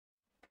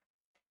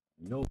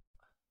No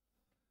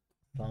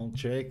sound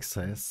check,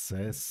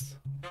 says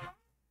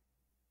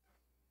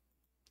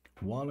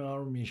 1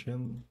 hour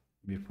mission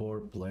before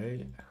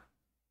play,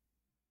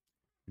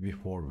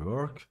 before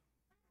work.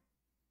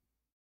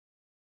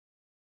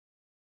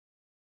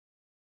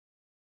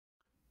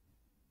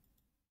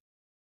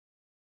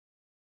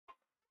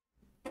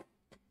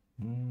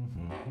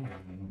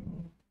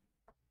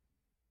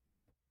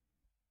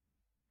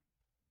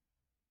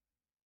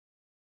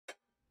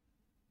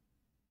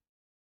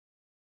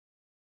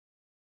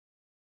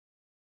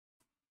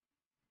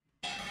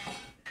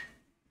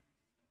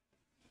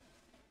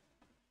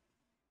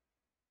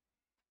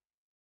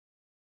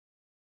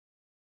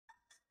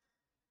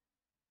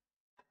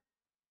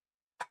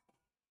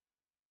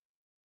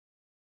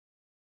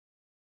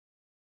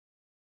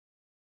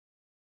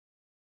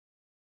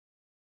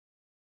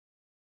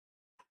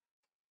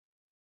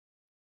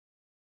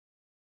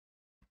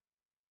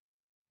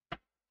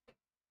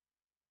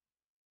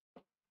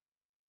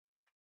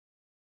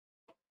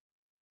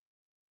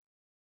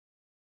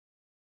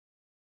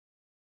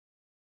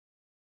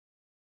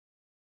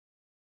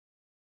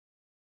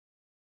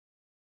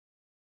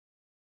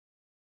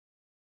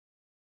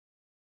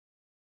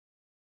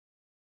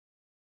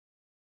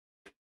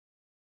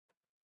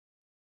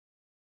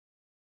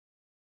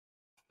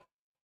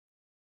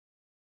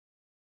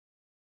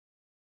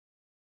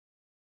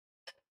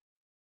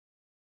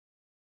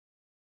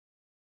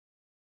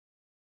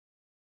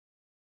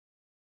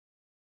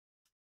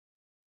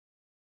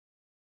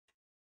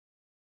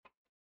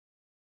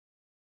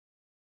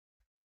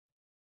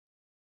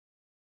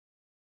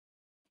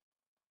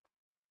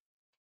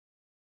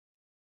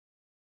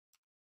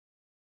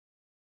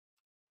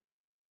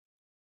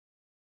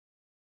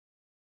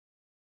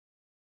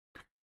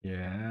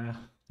 Yeah,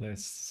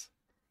 let's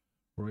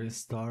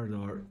restart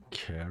our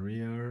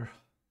career.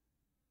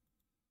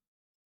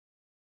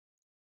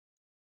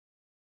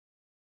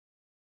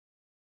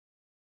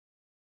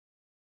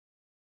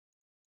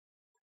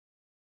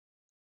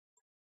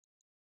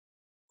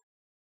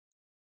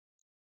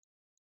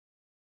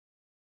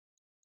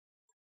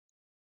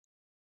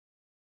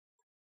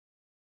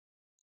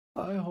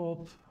 I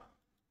hope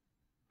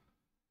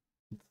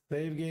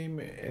save game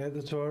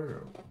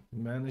editor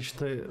managed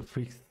to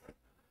fix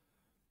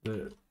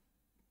the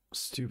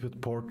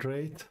stupid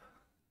portrait.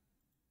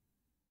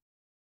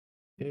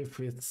 If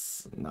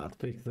it's not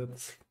fixed,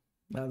 it's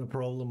not a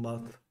problem,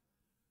 but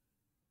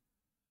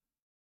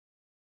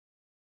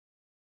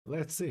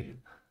let's see.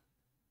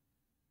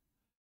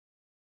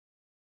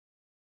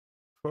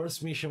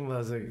 First mission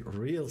was a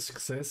real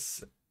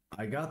success.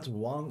 I got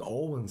one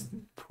Owen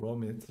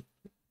from it.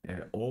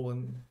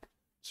 Owen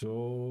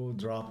so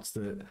dropped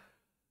the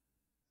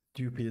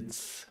stupid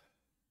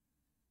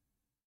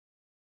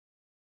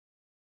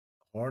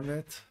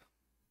Hornet.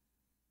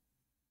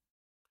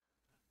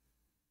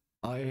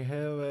 I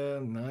have a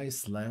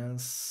nice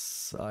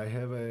lance. I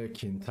have a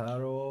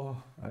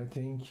Kintaro, I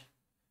think,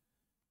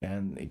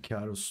 and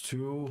Icarus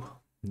 2.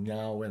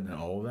 Now an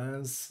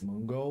Owens,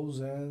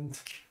 Mungos, and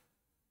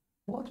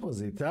what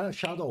was it?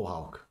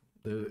 Shadowhawk.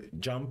 The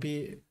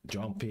jumpy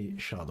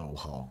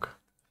Shadowhawk.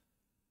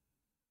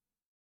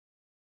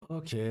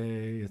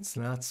 Okay, it's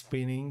not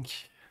spinning.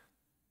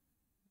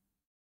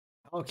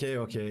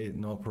 Okay,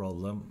 no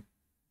problem.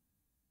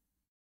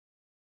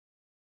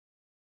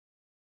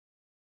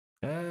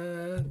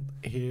 And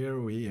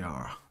here we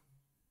are.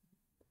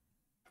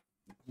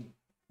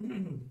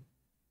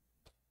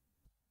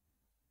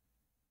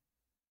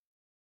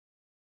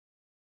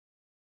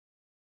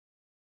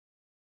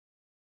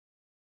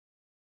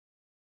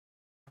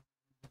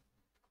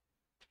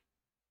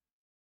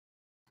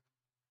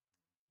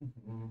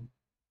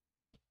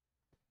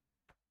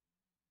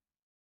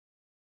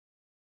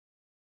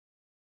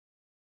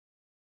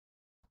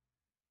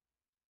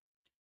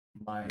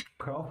 My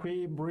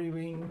coffee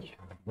brewing.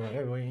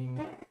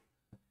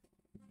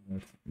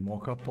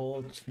 Mocha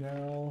pot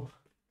now.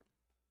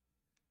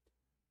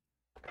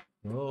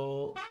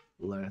 Well,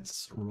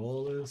 let's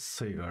roll a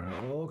cigar.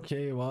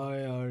 Okay,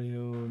 why are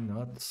you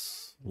not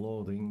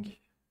loading?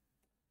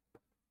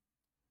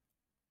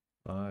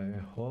 I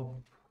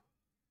hope.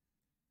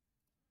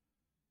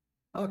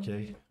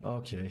 Okay,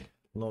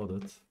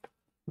 loaded.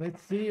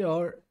 Let's see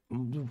our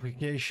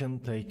duplication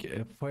take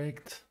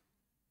effect.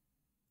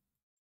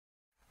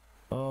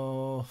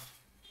 Oh.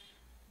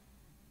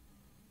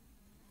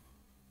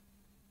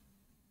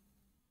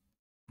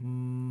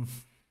 Hmm.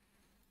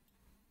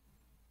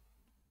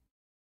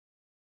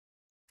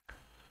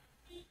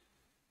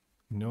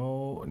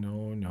 No.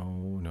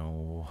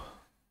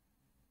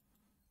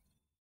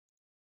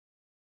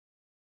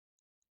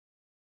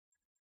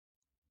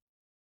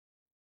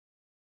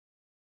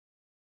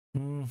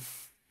 Hmm.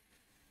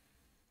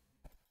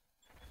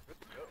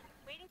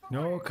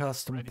 No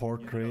custom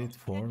portrait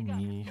for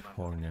me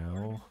for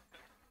now.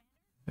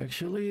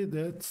 Actually,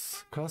 that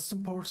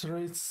custom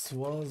portraits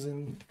was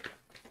in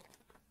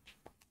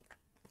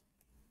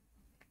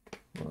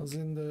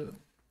the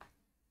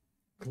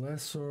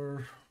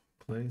lesser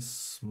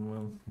place,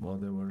 well,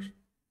 whatever.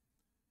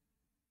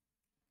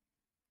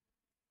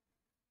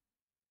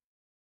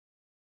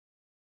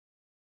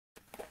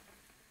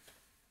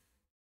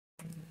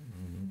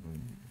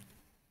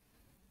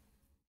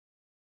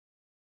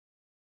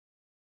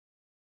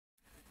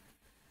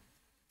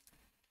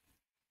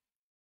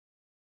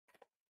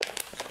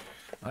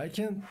 I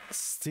can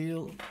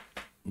steal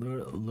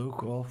the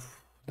look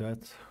of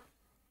that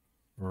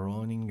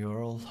running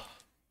girl,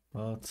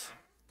 but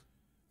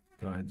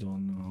I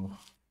don't know.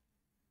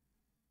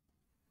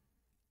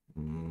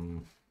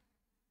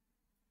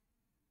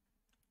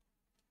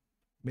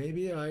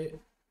 Maybe I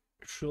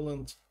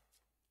shouldn't.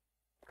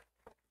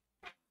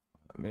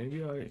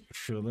 Maybe I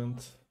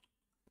shouldn't.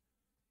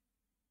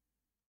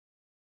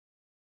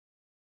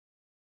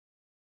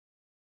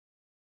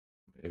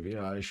 Maybe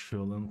I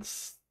shouldn't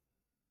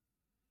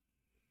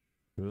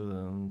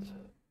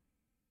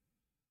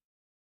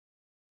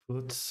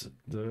put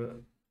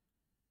the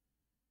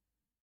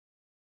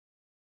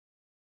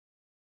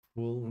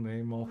full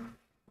name of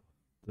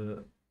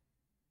the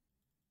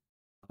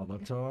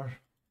avatar.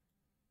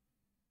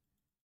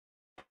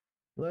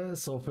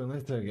 Let's open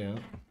it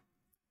again.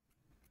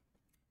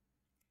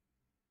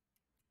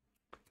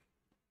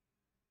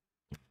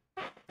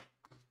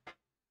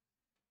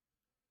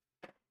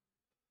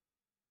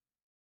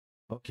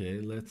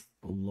 Okay, let's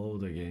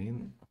load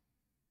again.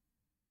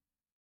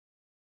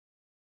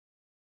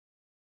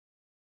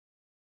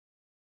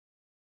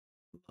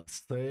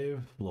 Let's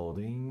save,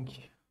 loading.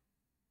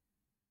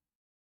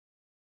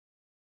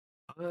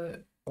 I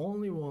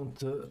only want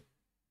to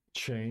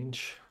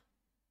change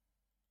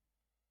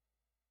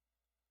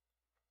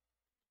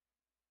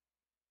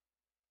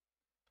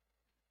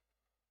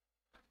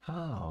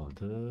how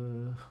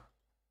the...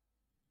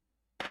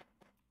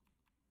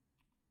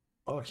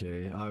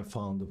 Okay, I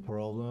found the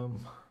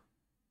problem.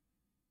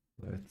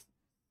 Let's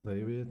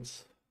save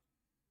it.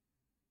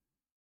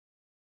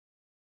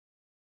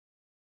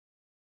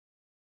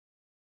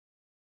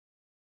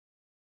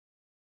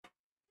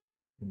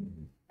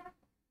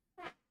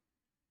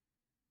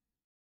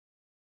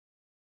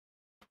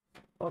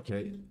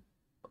 Okay.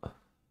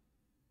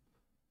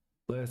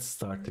 Let's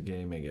start the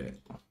game again.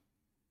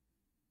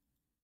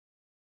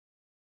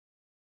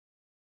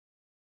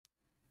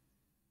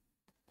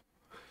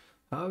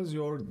 How's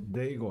your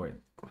day going?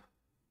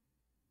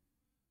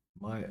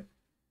 My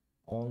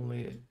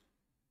only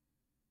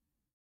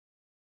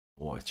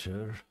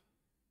watcher.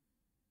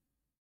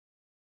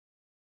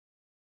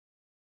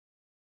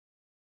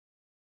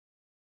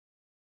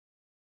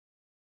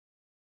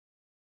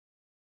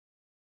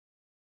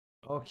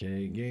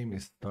 Okay, game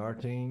is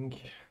starting.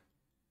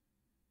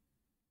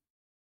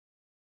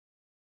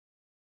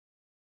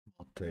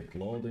 I'll take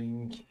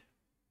loading.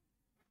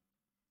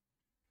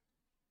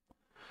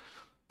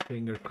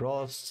 Finger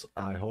crossed.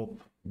 I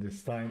hope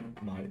this time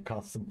my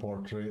custom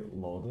portrait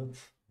loaded.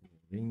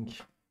 Link.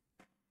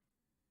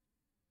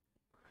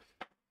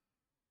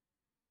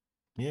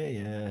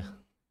 Yeah.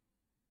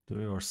 Do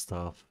your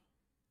stuff.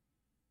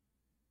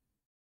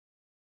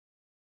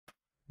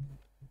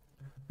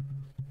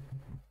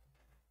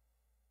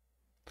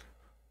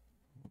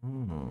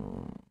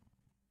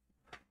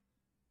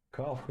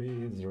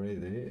 Coffee is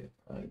ready,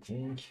 I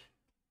think.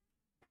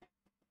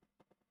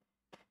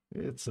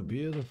 It's a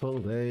beautiful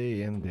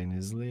day in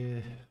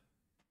Denizli.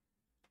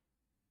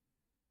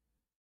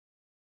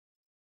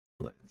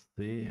 Let's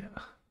see.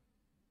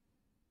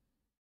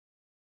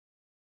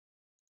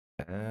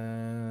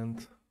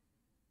 And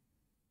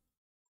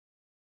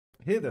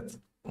hit it.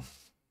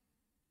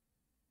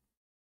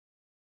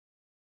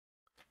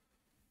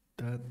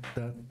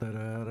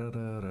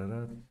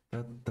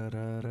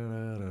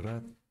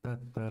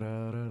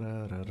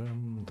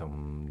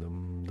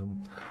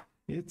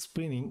 It's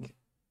spinning.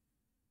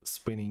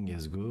 Spinning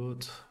is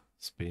good.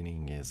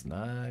 Spinning is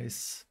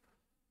nice.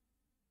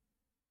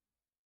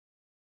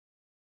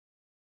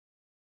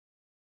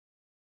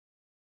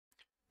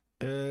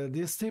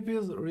 This tip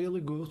is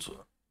really good.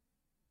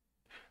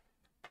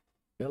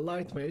 A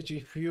light mage,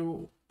 if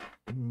you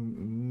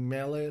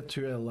melee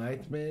to a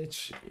light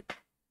mage,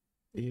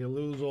 you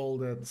lose all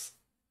that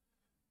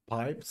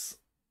pipes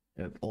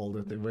and all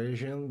that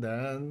evasion,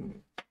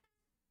 then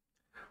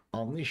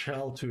unleash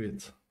hell to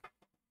it.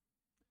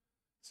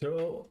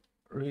 So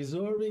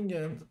reserving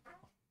and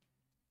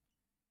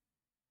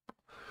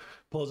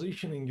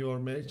positioning your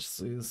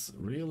mages is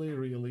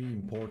really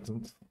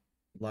important,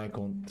 like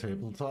on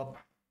tabletop.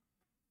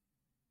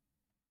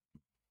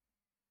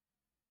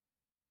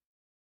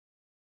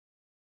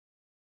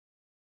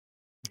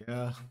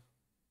 Yeah,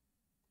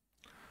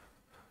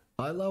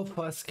 I love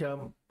fast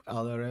cam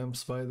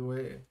LRMs, by the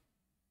way.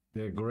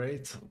 They're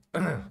great.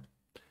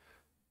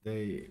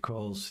 They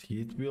cause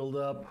heat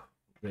buildup,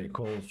 they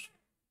cause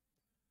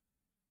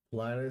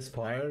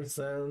fires,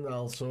 and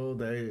also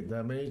they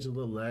damage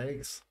the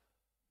legs.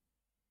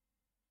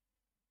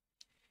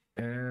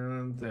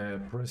 And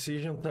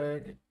precision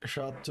tag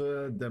shot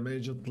to a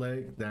damaged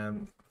leg,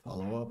 then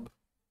follow up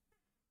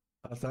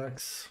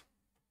attacks,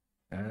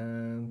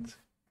 and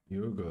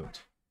you're good.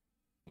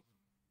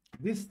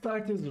 This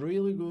start is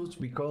really good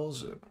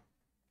because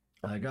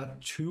I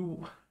got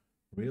two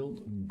real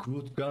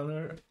good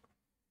gunner,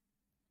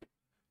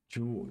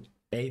 two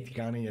 8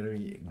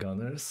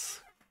 gunners.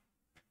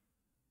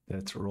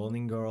 That's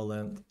Running Girl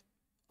and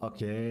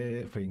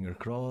okay, finger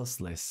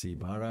crossed. Let's see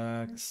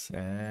barracks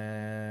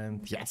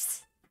and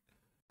yes.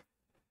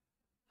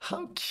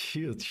 How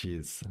cute she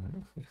is.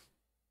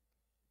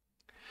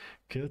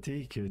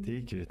 Cutie,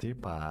 cutie, cutie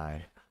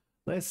pie.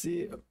 Let's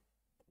see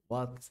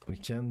what we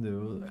can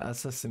do.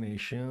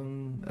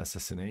 Assassination,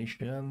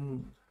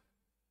 assassination,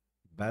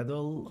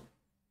 battle,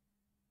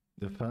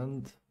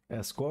 defend,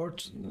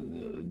 escort.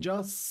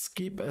 Just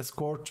skip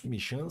escort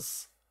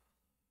missions.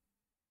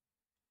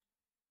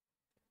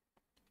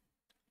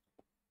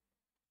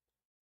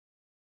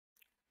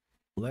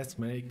 Let's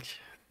make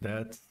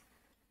that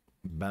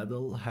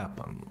battle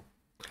happen.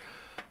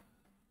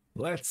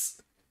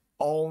 Let's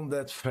own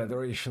that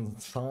Federation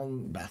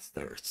son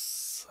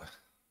bastards.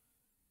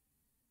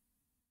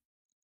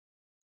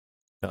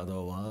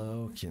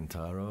 Shadowwow,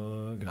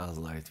 Kintaro,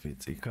 Gaslight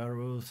with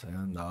Icarus,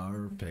 and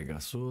our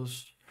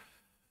Pegasus.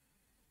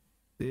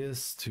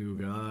 These two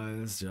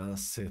guys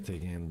just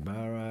sitting in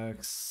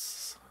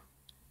barracks.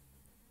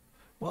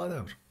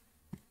 Whatever.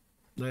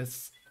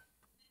 Let's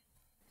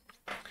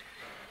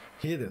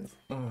hit it.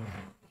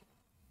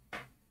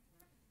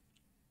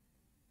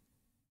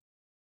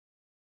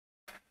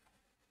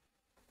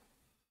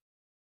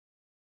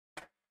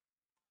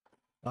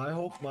 I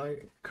hope my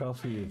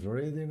coffee is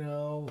ready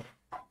now.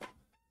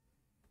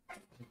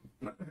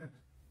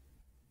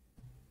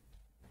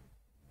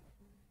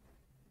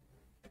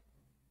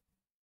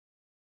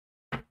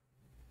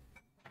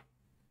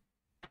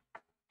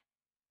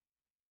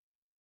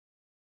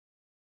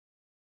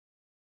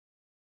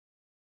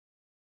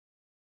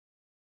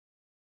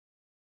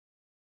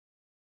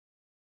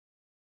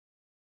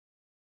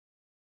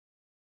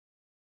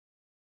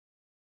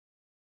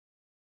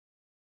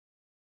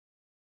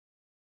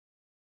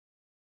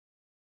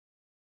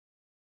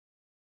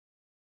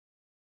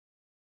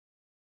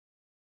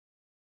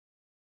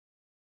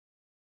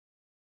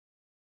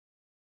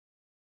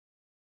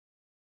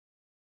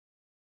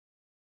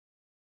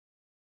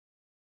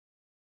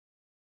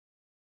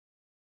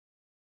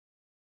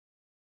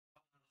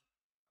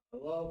 I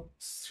love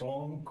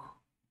strong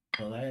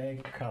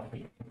black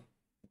coffee.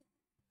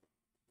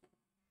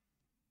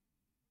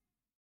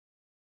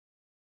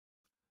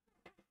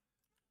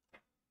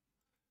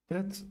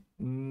 That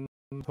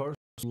first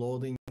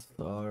loading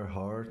are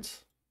hard.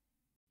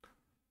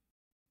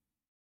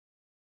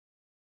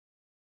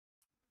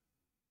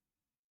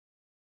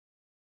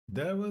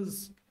 There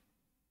was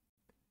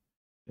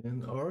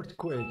an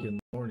earthquake in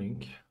the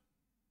morning.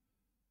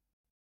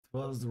 It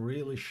was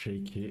really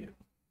shaky.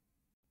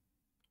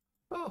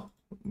 Oh,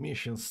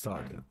 mission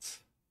started.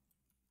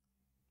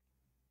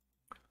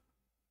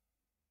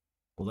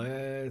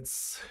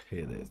 Let's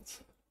hit it.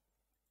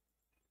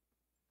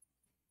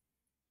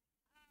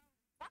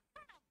 What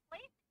kind of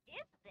place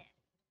is this?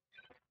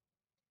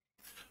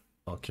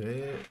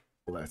 Okay,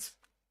 let's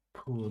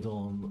put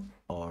on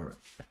our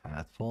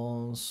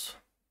headphones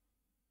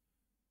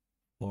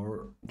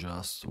for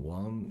just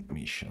one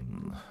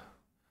mission.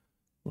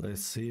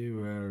 Let's see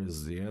where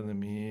is the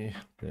enemy.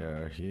 They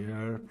are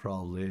here.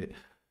 Probably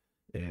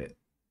a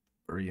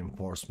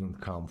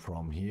reinforcement come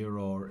from here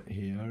or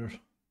here.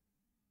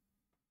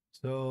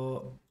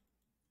 So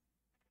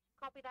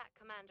Copy that,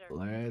 Commander.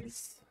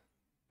 let's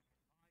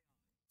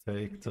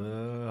take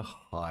the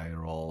high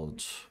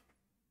road.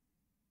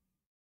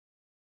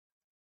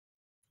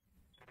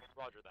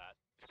 Roger that.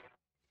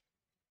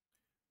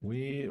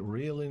 We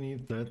really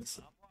need that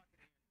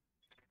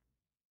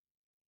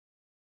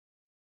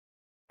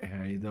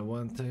height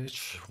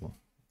advantage.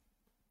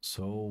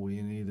 So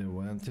we need a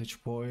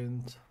vantage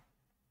point.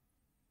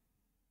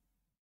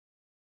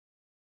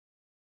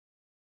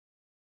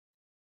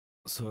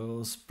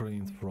 So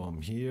sprint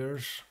from here,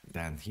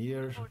 then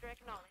here, Order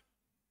acknowledged.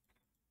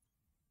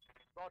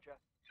 Roger.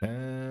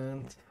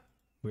 and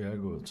we are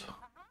good.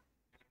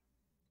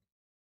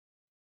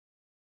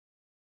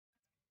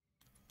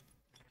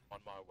 On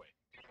my way.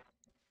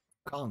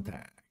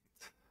 Contact.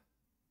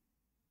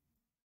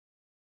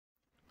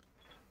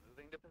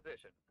 Moving to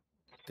position.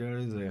 There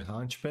is a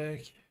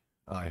hunchback.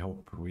 I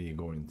hope we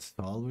going to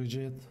salvage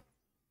it.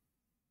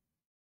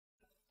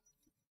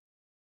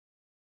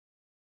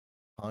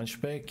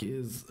 Hunchback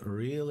is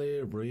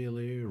really,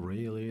 really,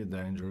 really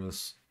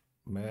dangerous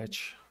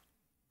match.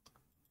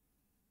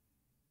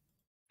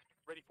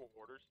 Ready for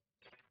orders.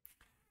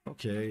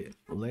 Okay,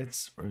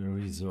 let's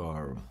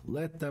reserve.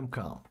 Let them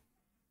come.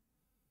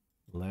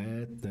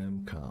 Let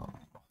them come.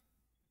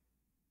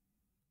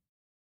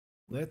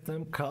 Let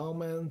them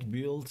come and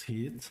build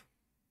heat.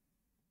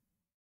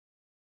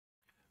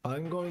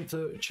 I'm going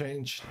to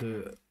change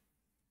the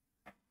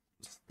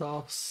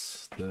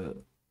stuffs,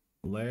 the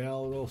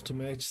layout of the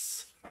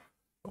matches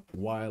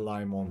while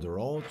I'm on the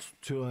road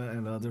to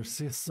another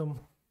system.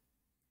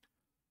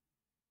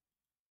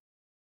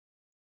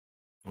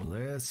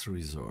 Let's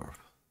reserve.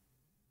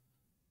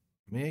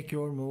 Make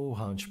your move,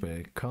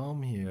 hunchback.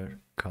 Come here.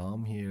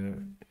 Come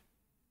here.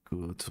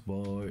 Good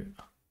boy.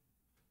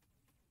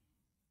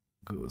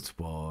 Good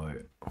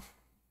boy.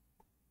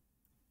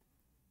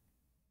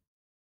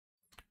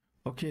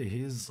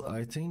 Okay,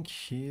 I think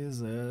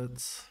he's at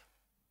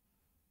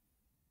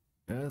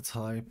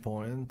high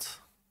point.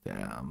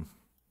 Damn.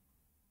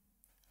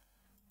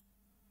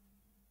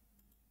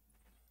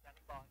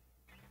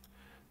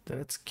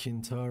 That's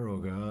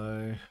Kintaro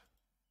guy.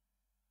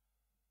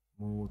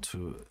 Move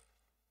to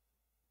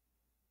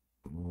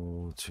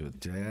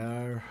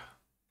there.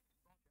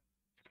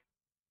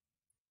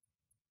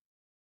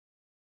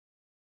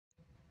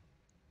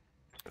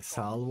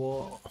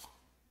 Salvo.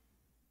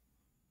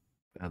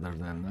 Better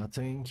than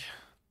nothing.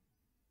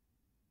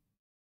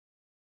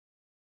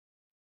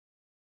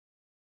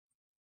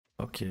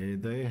 Okay,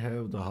 they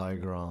have the high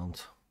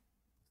ground.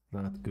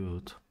 Not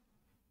good.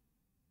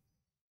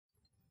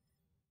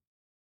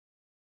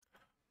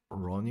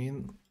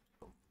 Ronin.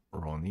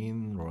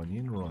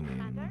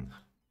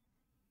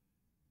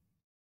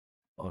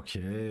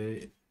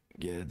 Okay,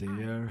 get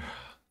there.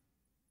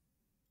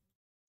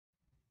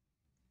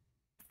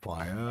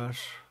 Fire.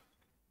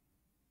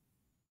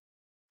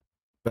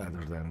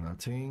 Better than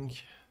nothing.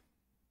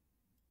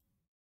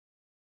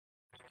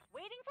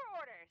 Waiting for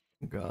orders.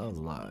 Gas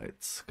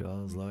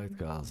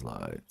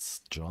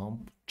lights.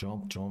 Jump.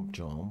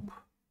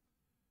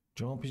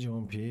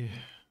 Jumpy.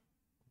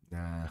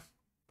 Nah.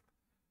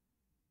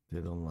 They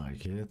don't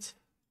like it.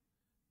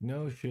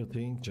 No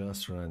shooting,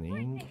 just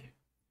running.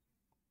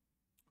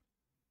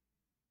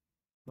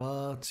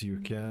 But you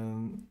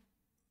can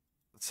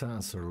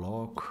sensor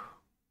lock.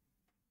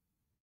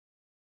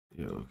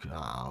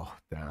 Oh,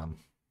 damn.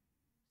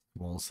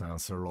 Small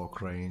sensor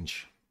lock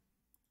range.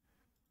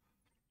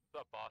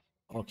 What's up, boss?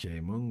 Okay,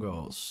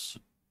 Mungos.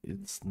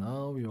 It's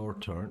now your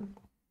turn.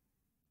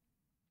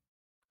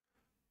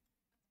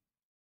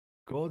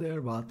 Go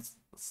there, but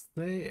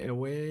stay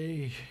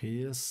away.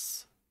 He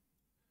is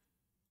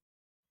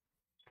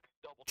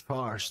Double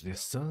charge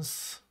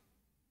distance.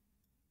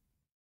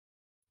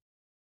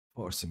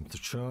 Force him to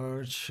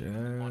charge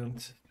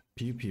and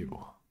pew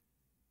pew.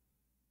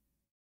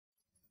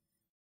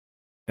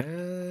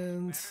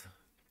 And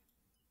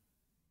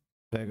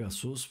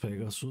Pegasus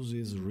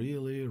is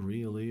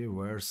really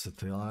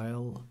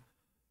versatile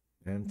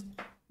and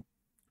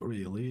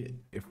really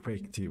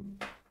effective.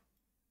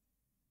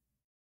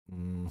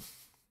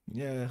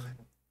 Yeah,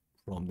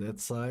 from that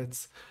side,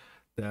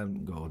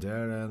 then go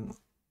there and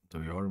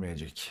do your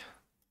magic.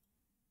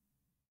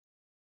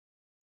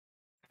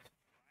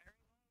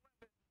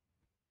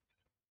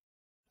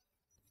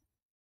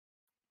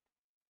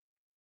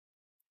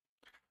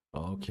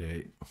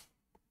 Okay.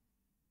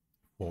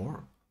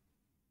 4.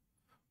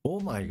 Oh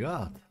my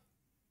god.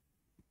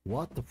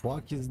 What the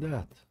fuck is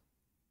that?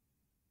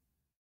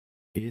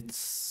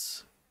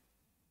 It's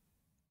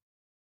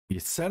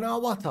an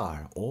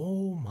avatar.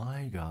 Oh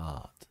my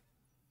god.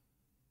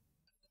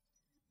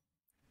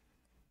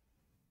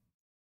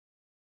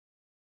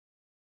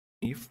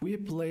 If we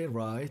play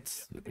right,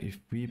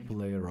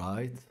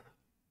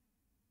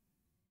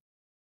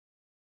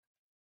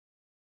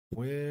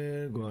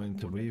 we're going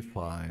to be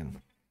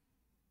fine.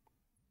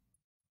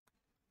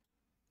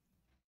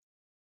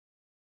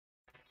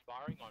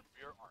 Firing on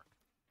rear arc.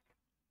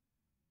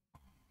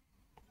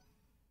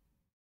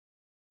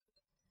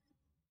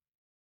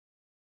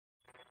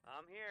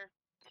 I'm here.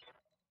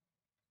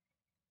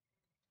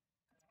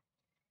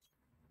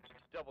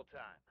 Double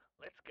time.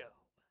 Let's go.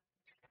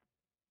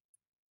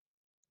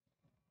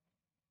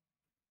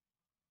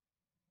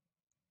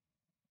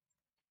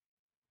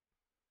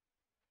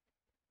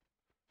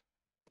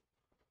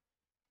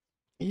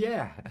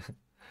 Yeah.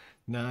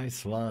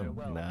 Nice one.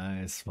 Farewell.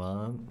 Nice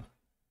one.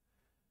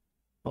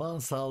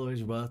 One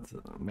salvage, but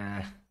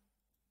meh.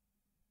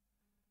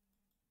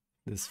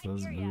 This I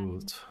was hear ya.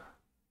 good.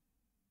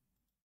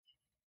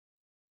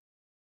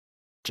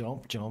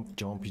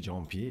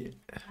 Jumpy.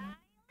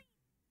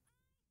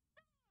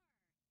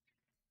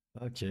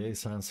 Okay,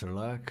 sensor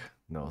lock.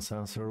 No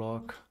sensor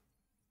lock.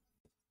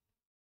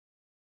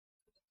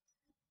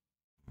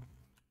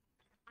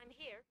 I'm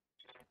here.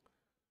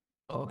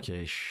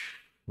 Okay,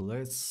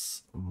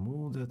 let's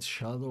move that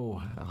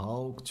Shadow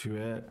Hawk to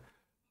a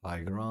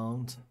high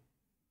ground.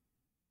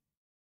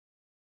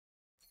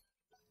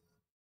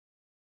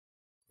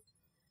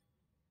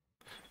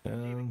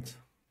 And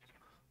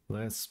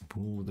let's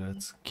move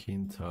that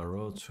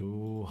Kintaro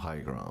to high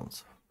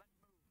ground.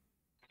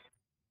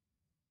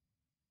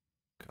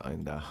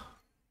 Kinda.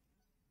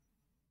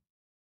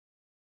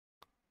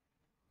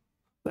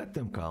 Let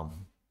them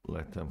come.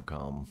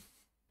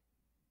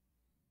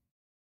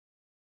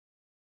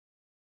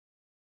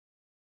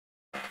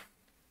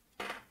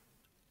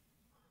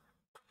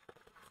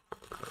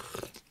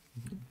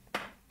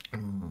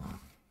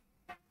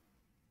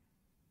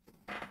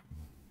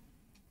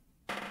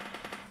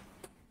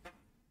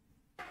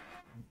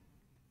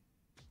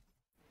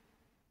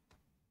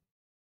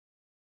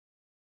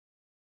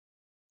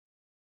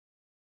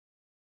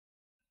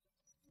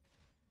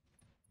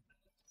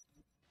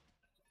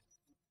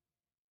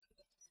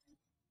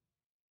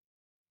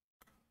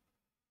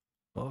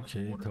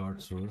 Okay,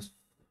 Tartarus.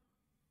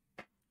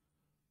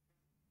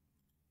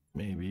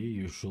 Maybe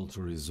you should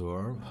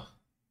reserve.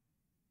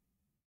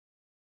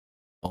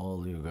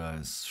 All you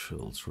guys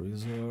should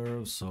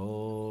reserve,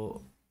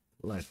 so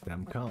let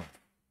them come.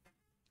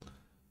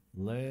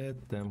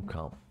 Let them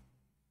come.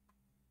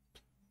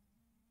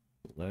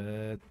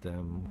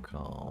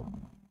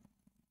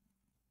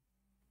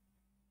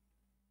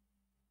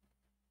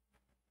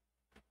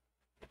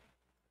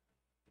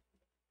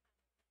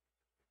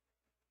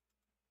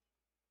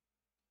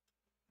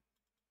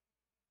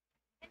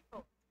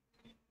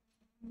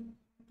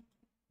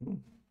 Hmm.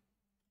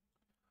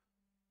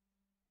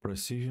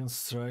 Precision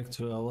strike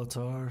to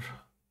Avatar.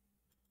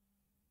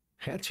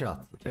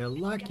 Headshot. A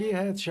lucky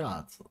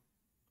headshot.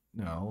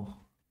 No.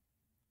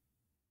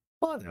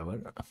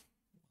 Whatever.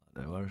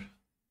 Whatever.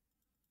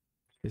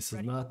 This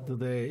is not the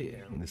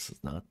day. This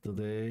is not the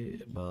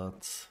day,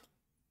 but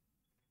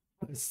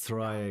let's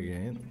try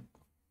again.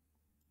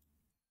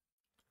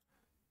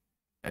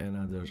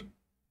 Another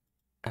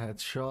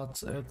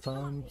headshot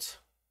attempt.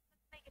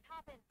 Make it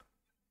happen.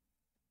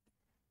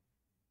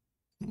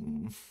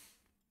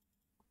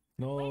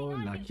 No,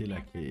 lucky.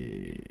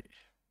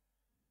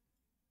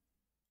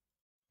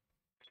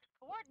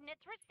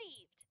 Coordinates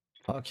received.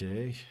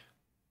 Okay.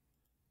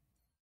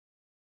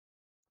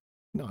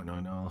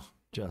 No.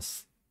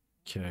 Just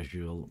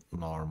casual,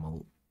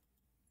 normal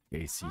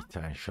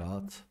AC-10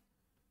 shot.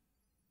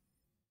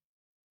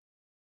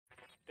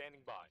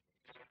 Standing by.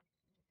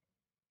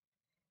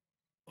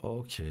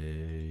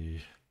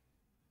 Okay.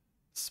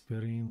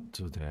 Sprint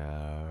to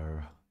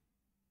there.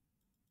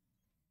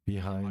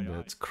 Behind Aye,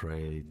 that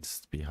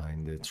crate,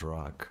 behind that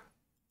rock.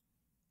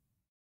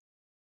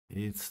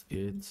 It's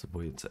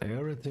with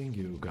everything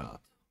you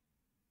got.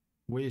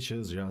 Which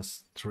is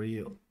just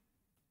 3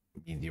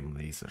 medium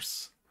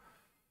lasers.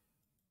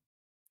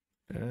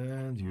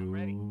 And you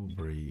ready.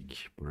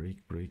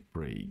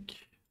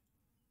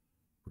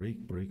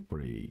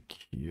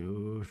 break.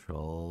 You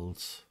shall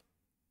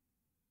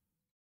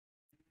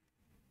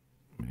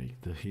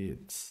make the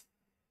hits.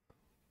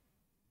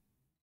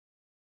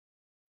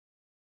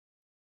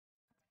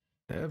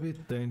 A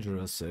bit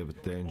dangerous.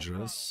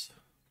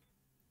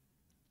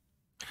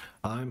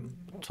 I'm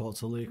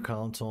totally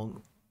count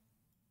on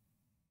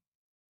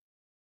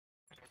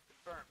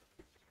Confirmed.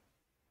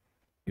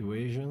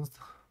 evasions.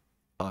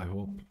 I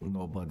hope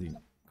nobody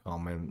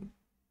come and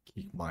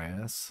kick my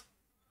ass.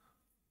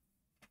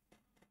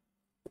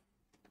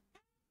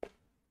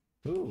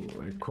 Ooh,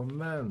 a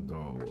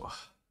commando.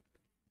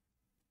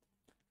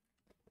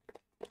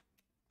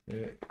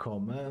 A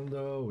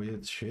commando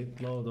with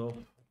shitload of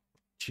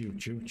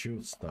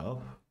chew stuff.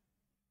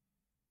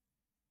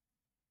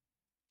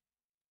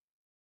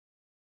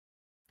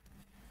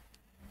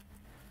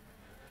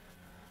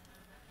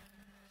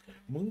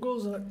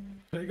 Mungos,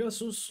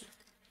 Pegasus.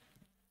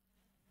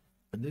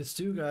 These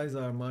two guys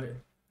are my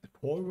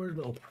forward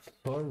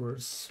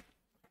observers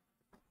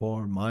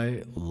for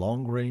my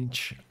long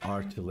range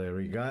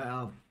artillery guy.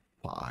 Oh,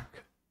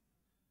 fuck.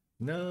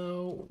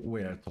 No,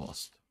 we're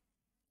toast.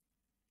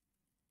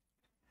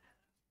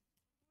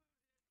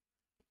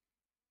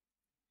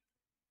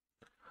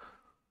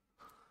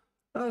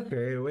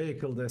 Okay,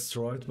 vehicle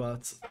destroyed,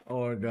 but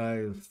our guy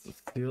is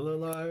still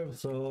alive,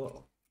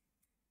 so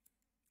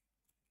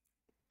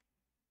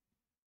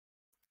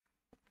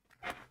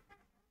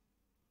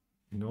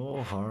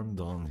no harm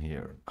done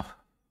here.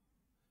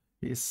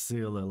 He's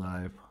still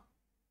alive.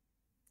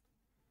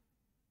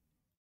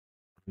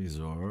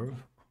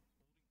 Reserve.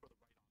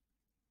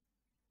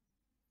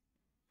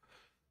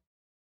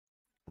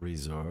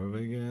 Reserve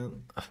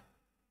again.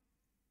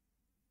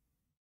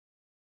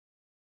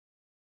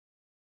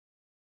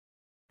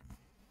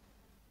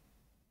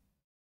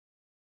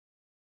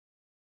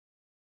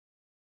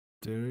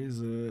 There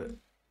is a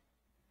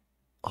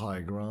high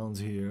ground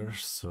here,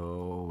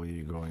 so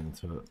we're going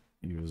to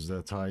use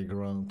that high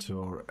ground to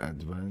our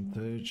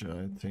advantage,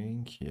 I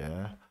think.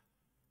 Yeah,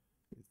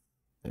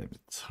 a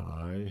bit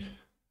high.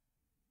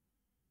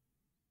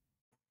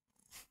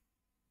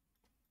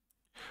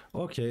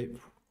 Okay,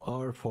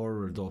 our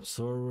forward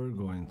observer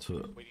going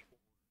to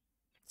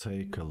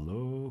take a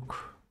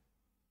look.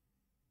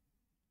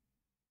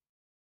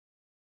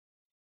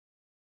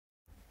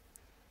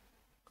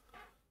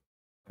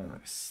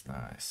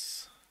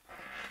 Nice.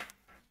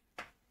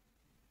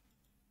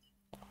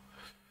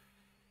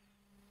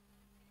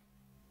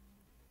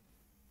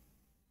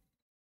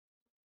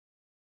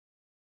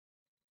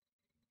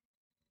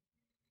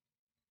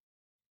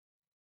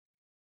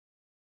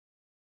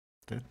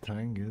 That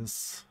tank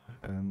is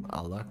an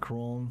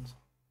Alacron,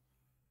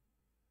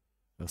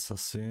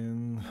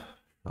 Assassin,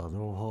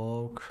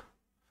 Shadowhawk,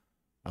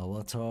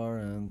 Avatar,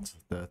 and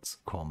that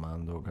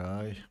commando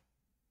guy.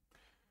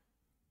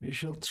 We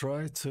shall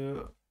try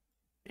to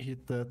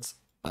hit that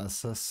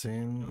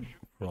assassin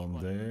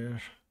from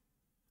there.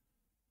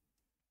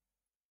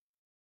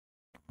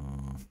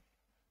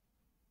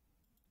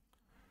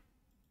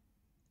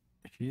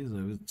 He's a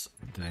bit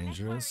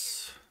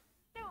dangerous.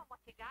 Show 'em what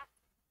you got.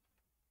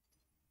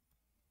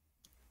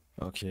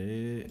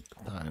 Okay,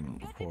 time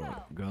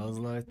for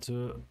Gaslight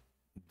to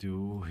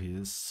do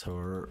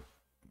her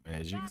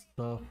magic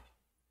stuff.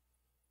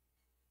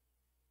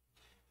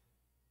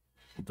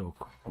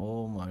 Doc,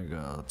 oh my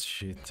god,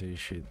 shitty.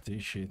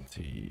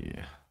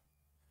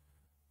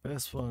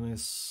 Best one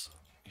is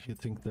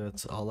hitting that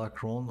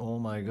Alacron. Oh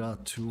my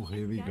god, 2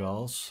 heavy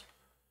gauss.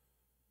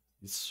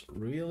 It's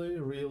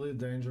really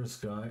dangerous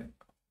guy.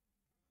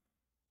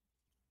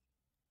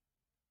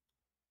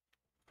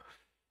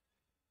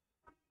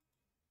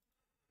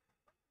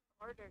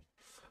 Orders.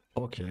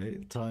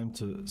 Okay, time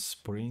to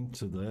sprint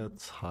to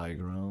that high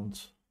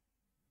ground.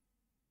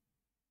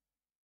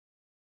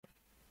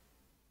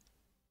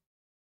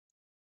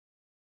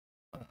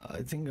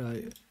 I think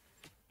I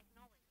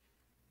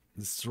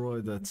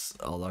destroyed that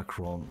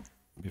Alacron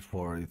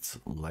before it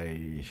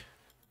lay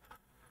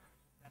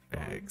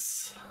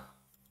eggs.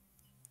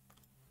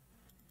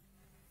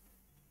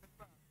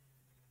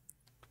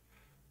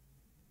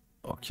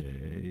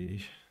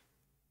 Okay.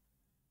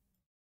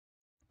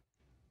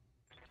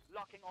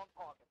 Locking on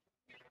target.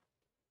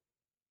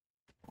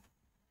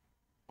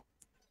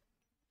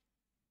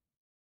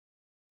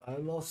 I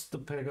lost the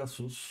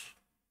Pegasus.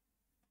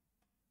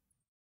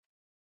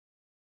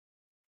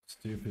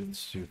 Stupid,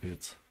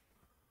 stupid.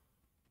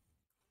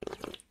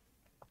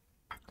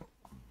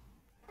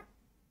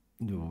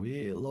 Do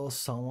we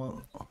lost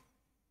someone?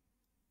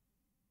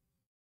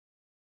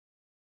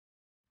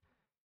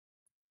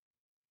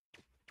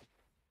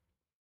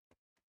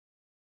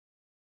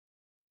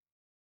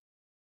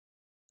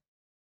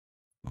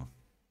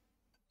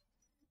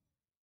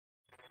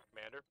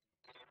 Commander.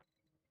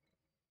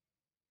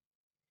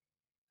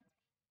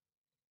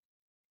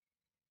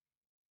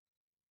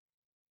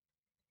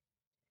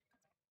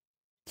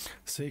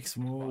 6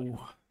 move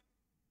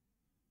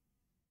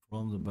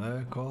from the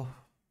back off.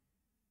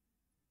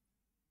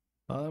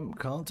 I'm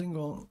counting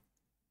on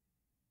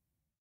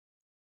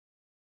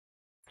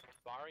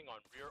Firing on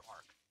rear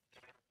arc.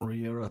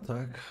 rear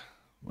attack,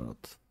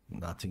 but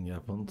nothing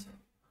happened.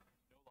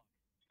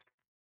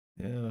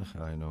 Yeah,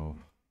 I know.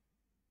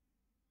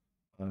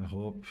 I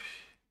hope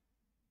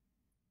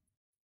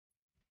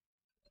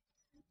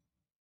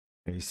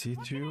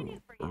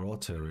AC2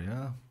 rotary,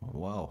 yeah?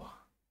 Wow.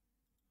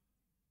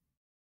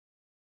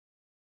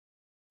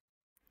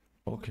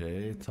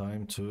 Okay,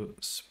 time to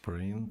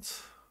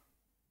sprint.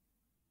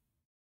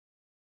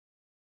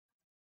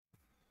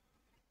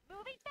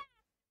 Moving fast.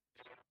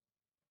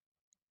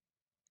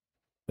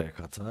 Back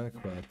attack,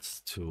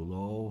 but too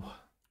low.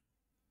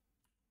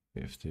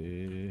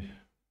 50.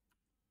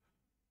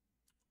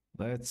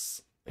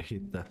 Let's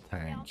hit that Tell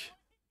me tank. what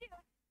to do.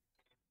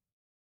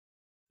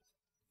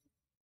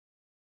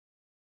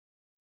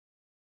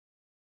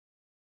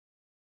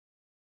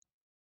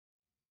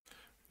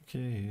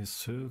 Okay, he's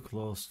too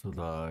close to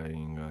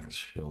dying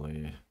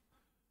actually.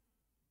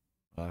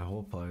 I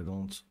hope I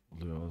don't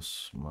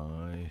lose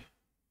my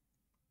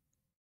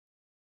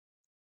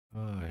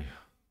guy.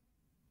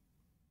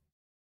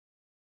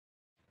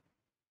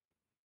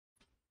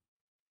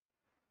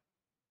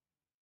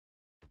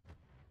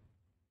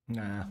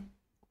 Nah.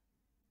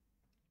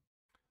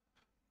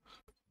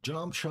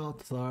 Jump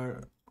shots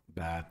are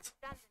bad.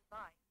 Standing by.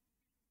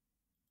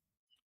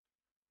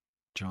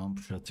 Jump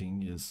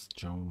shooting is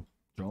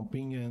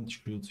jumping and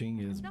shooting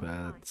is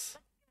bad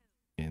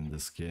in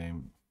this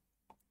game.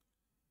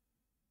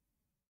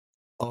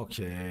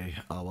 Okay,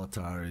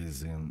 Avatar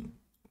is in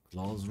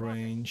close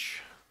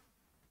range.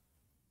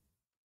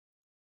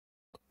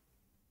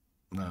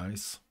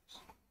 Nice.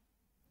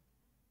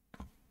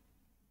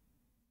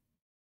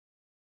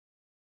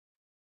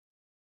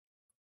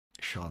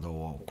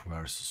 Shadowhawk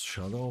versus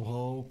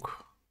Shadowhawk.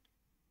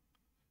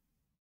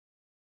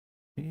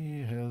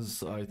 He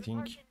has, I think,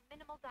 Margin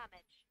minimal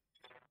damage.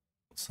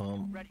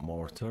 some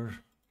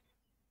mortar.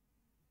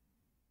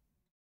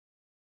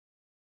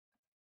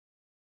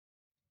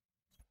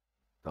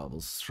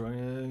 Double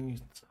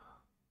strength.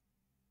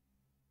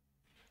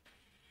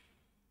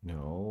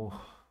 No.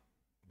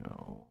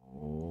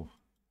 No.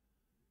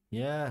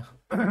 Yeah.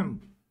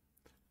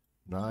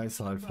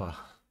 Nice alpha.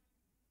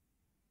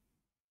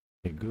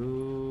 A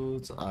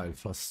good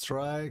alpha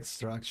strike.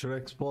 Structure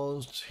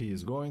exposed. He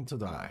is going to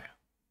die.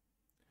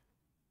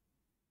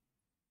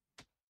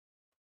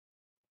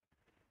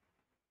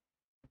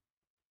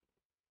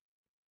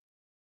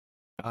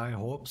 I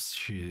hope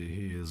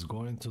he is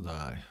going to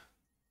die.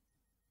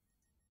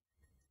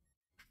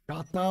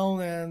 Shut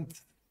down and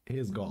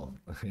he's gone.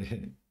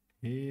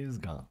 He is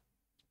gone.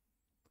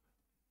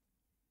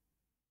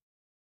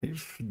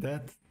 If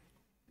that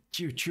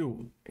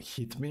choo-choo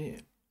hit me,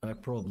 I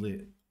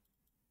probably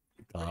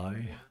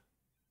die.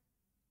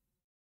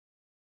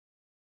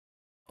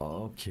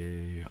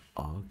 Okay,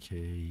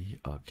 okay,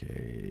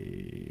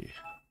 okay.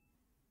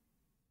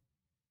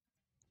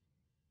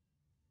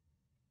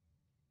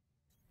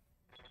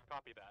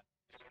 Copy that.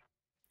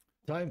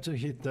 Time to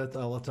hit that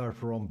avatar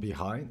from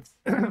behind.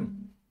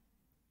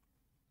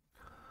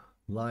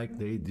 Like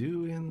they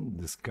do in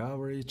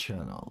Discovery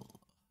Channel.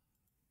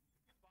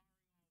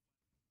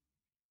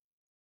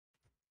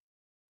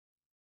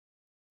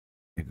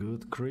 A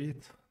good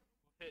crit.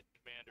 Hit,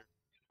 Commander.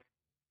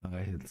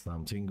 I hit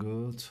something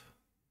good.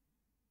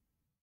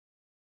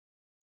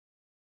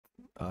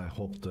 I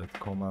hope that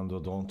Commando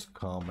don't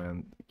come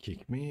and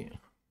kick me.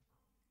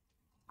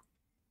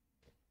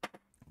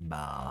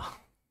 Bah.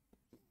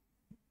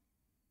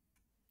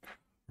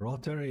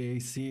 Rotary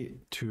AC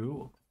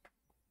 2.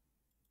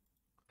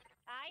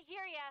 I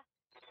hear ya.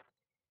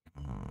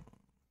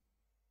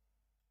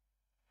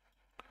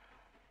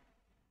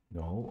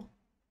 No.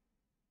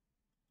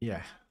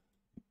 Yeah.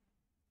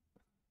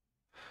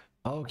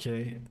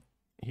 Okay.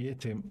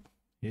 Hit him.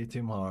 Hit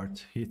him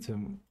hard. Hit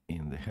him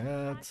in the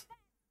head.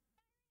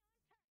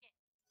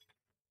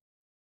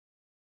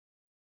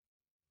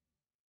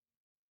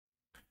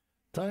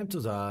 Time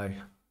to die.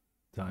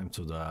 Time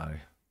to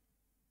die.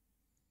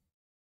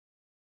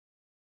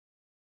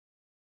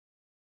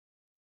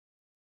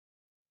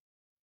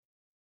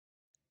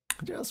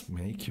 Just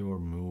make your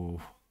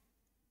move.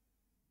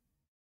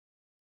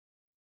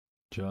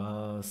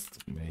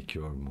 Just make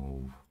your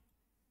move.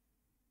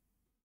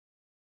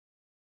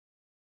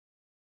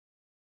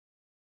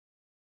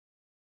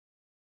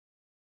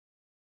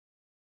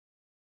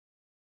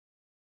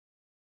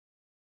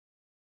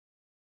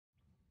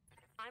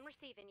 I'm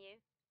receiving you.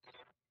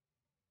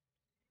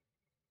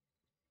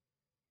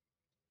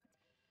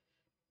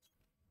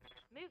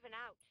 Moving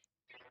out.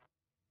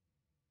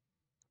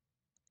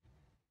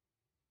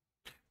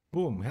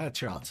 Boom,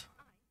 headshot.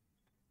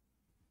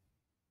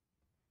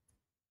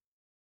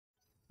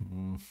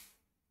 Mm.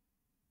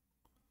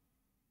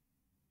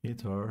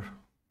 Hit her.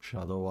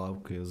 Shadow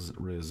Hawk is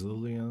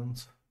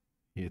resilient.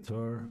 Hit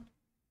her.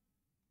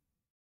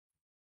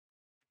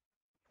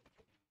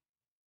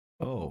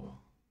 Oh,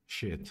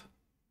 shit.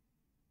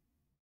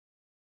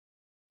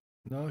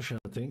 No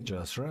shooting,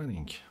 just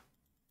running.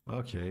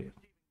 Okay.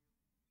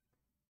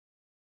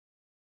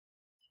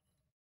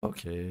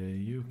 Okay,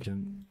 you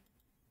can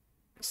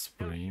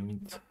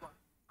sprint.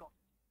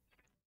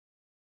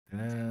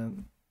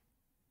 And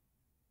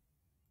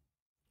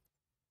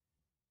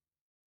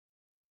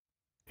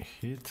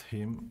hit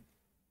him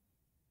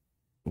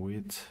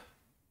with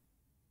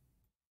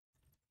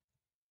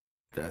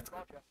that.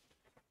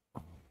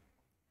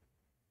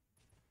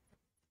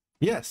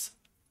 Yes.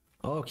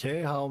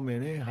 Okay, how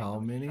many? How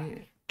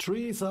many?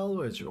 3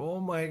 salvage. Oh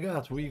my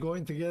god, we're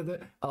going to get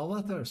the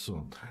avatar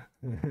soon.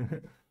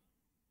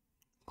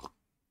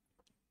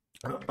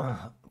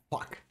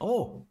 Fuck.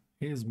 Oh,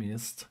 he's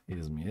missed.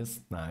 He's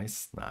missed.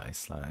 Nice,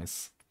 nice,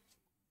 nice.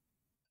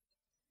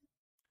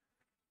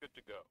 Good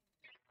to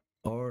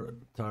go. Or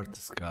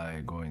Tartus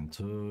guy going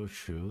to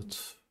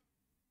shoot.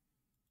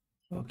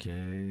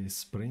 Okay,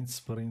 sprint,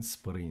 sprint,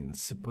 sprint.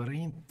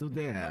 Sprint to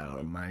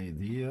there, my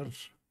dear.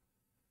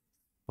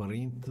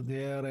 Sprint to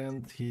there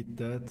and hit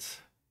that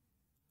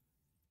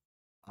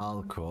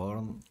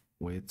Alcorn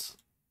with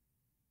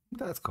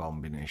that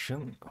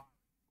combination.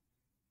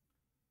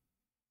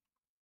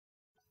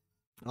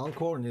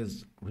 Alcorn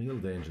is real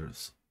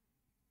dangerous.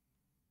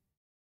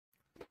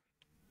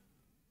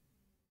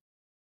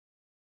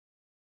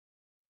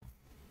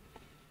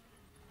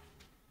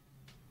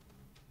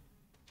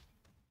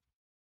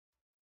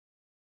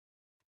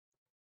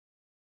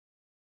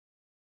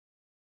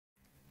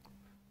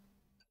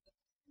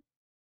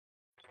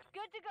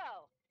 Good to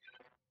go.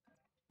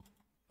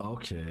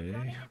 Okay.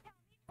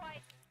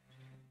 Right.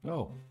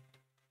 Oh.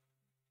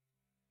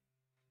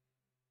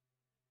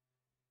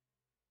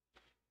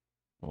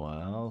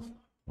 Well,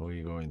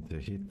 we're going to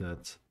hit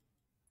that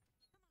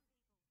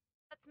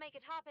Let's make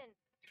it happen.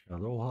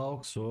 Shadow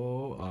Hawk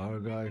so our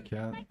guy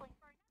can Cycling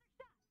for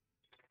another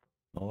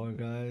shot. our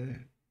guy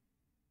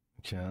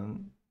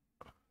can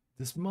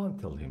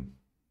dismantle him.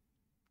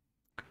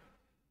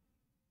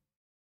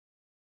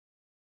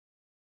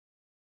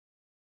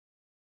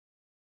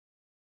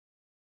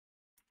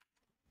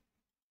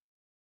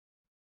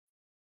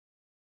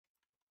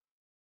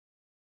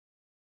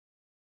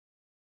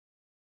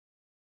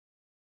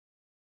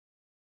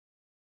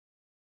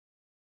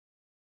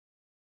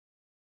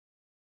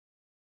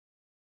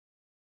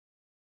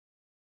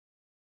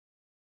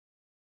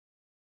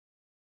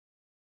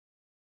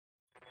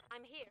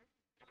 I'm here.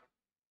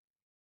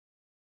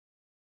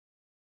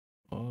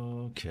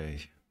 Okay.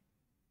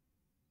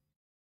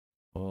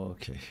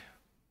 Okay.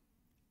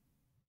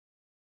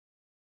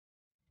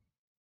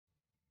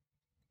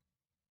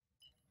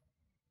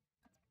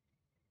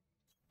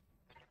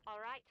 All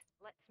right,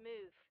 let's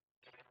move.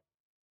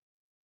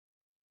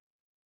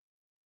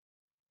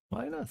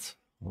 Why not?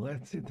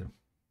 Let's hit him.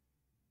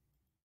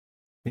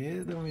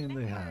 Hit him in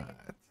the head.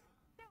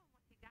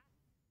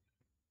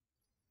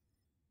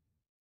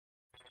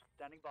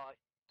 Standing by.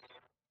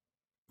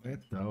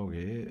 Mad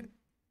doggy.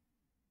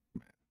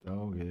 Mad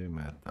doggy,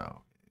 mad doggy.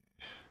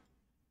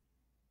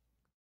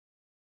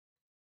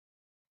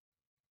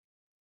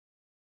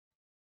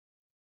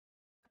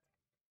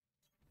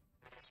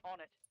 On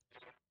it.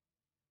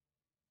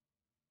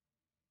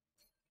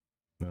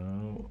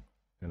 Now,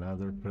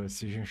 another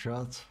precision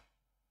shot.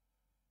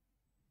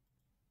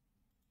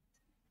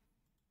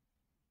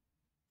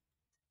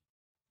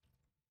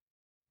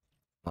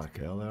 Like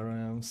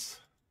LRMs.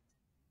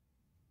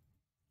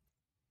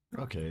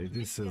 Okay,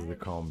 this is the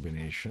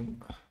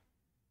combination.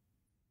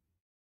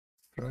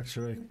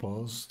 Structure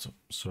post,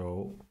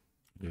 so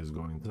he's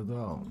going to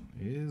down.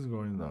 He's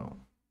going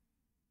down.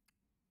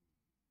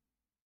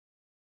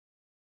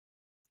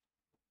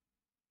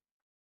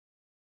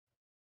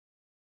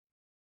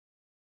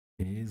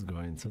 He's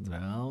going to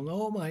down.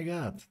 Oh my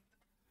god!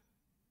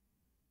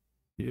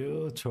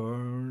 You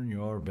turn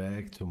your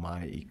back to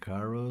my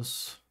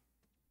Icarus.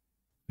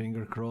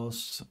 Finger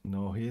crossed,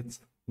 no hit.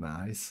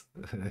 Nice.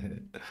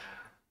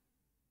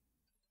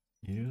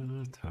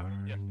 You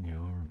turn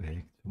your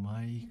back to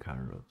my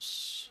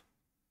Icarus.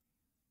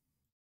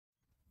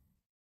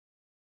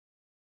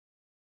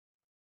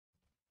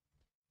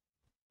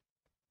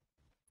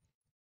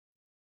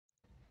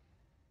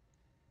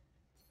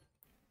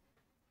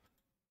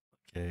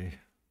 Okay.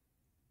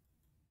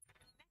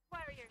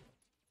 Warriors,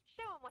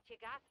 show 'em what you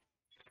got.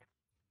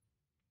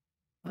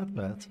 Not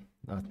bad.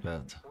 Not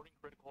bad. Reporting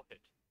critical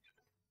hit.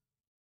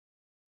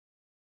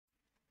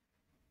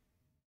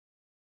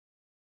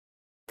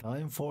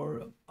 Time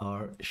for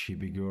our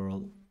Shibi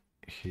girl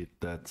hit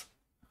that.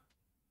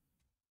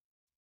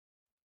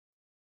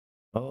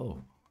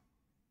 Oh.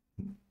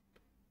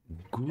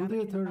 Good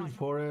effort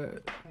for a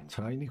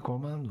tiny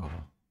commando.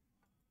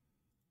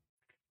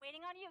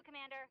 Waiting on you,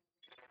 Commander.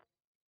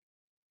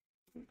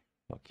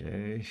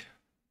 Okay.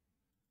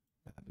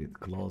 A bit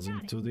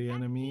closing to the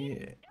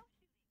enemy.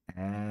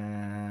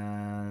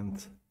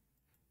 And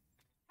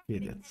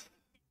hit it.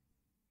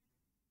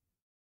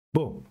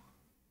 Boom.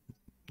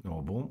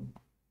 No boom.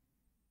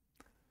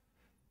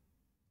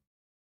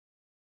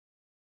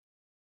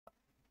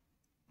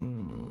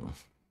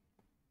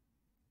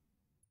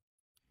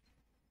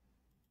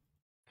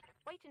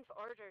 Waiting for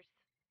orders.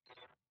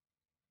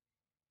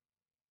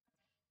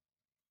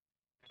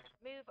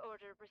 Move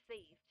order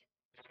received.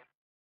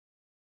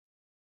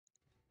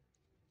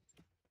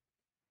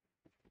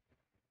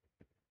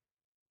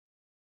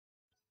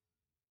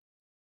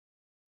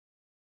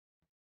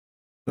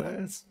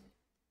 Nice.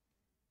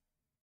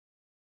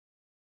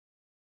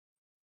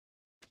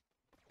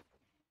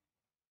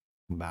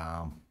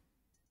 Bam.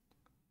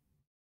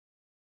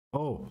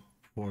 Oh,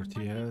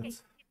 40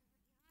 heads.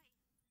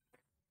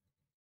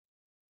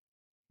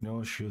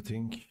 No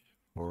shooting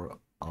for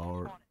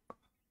our.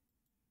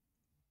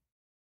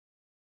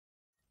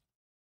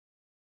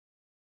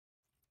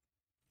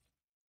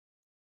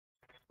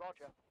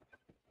 Roger.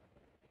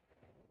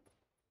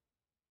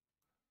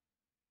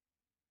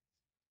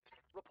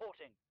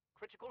 Reporting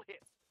critical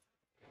hit.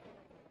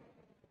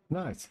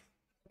 Nice.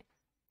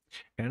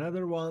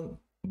 Another one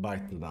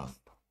bite the dust.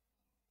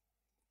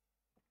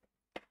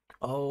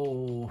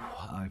 Oh,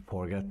 I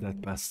forgot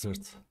that bastard.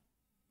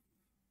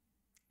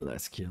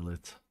 Let's kill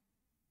it.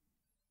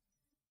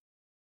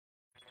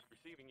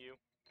 Receiving you.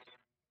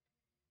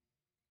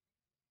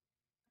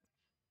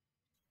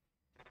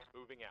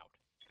 Moving out.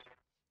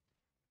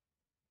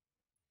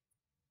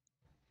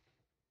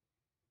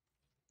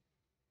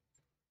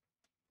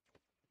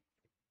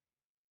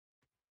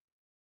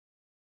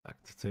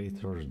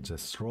 Activator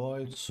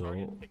destroyed, so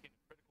Target taking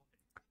critical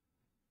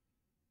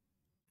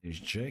hit.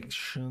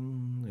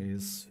 ejection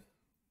is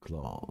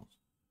closed.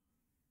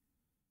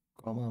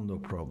 Commando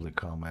probably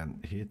come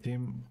and hit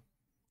him.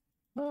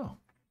 Oh,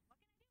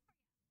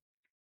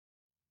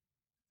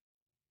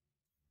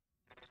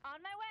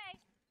 On my way.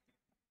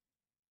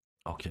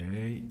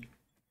 okay.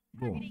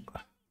 Boom.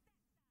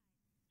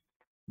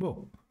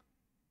 Boom.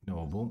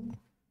 No boom.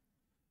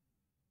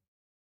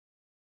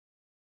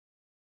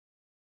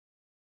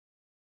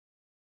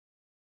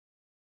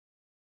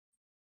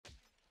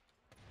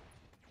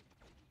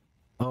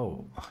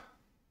 Oh,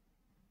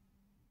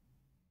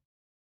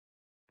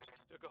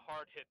 Took a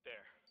hard hit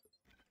there.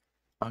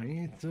 I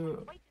need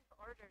to Waiting for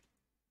orders.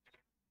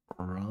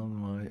 run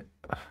my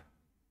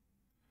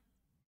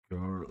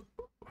girl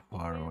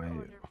far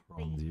away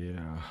from the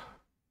air.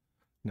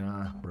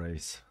 Nah,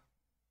 brace.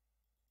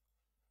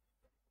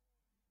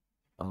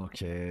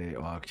 Okay,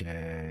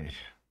 okay.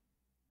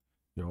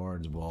 You're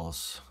the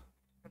boss.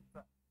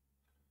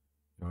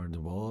 You're the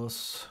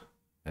boss.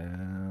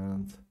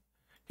 And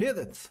hit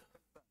it!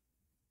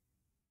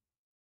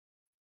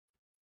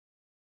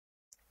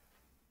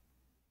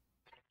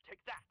 Take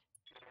that.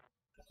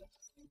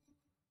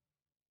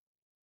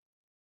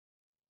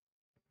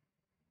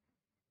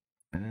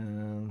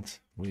 And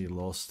we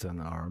lost an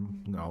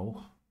arm.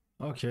 No.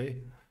 Okay.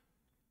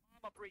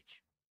 Armor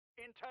breach.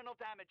 Internal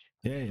damage.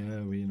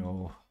 Yeah, we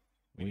know.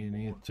 We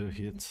need to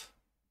hit.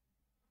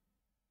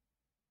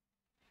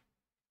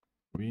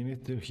 We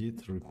need to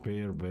hit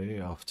repair bay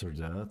after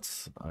that.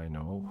 I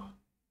know.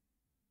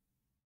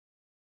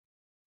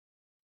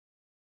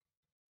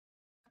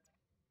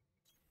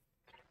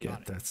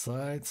 Get that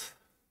side.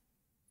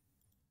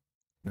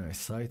 Nice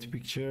side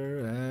picture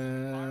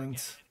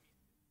and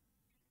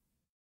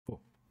oh,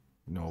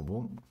 no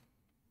boom.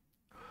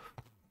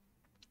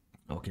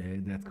 Okay,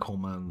 that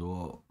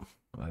commando,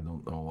 I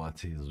don't know what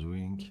he's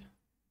doing.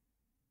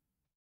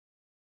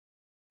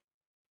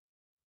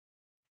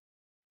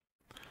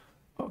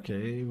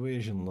 Okay,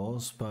 evasion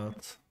loss,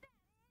 but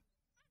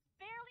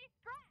Barely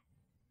scratched.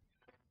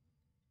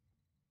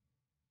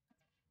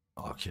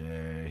 okay. I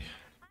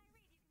read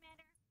you,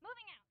 Commander.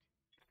 Moving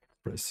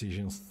out.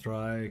 Precision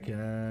strike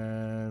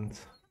and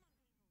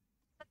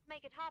Let's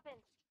make it happen.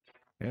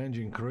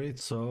 engine crit,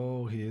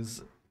 so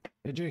he's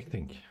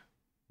ejecting.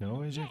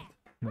 No eject,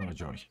 no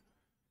joy.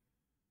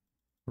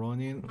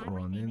 Running.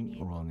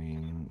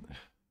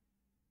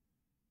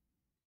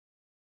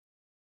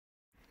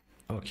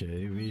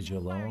 Okay,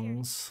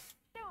 vigilance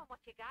Show 'em what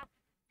you got.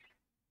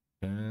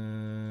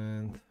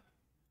 and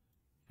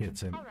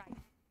hits him. All right.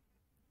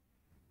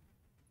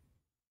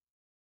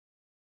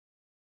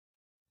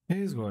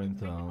 He's going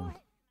down.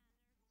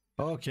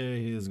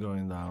 Okay, he's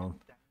going down.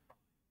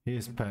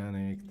 He's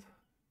panicked.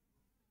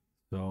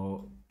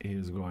 So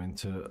he's going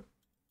to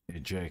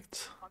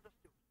eject.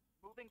 Understood.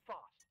 Moving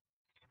fast.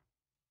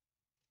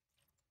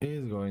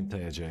 He's going to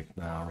eject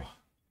now.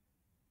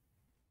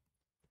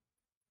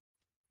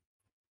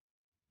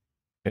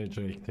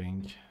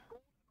 Ejecting.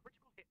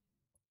 Critical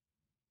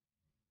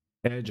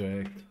hit.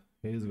 Eject.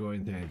 He's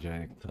going to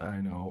eject. I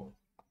know.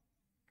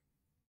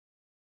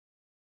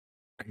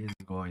 He's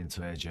going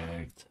to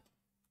eject.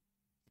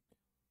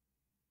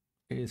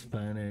 He's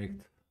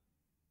panicked.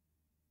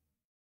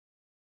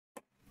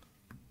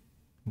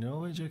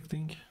 No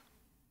ejecting.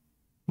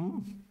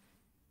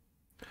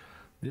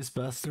 This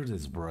bastard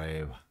is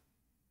brave.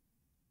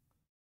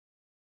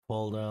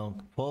 Fall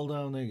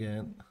down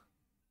again.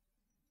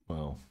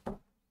 Well.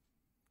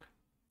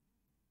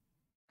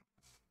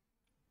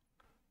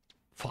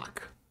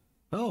 Fuck.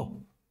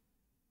 Oh.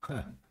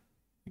 Huh.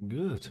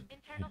 Good.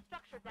 Internal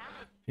structure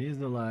damage.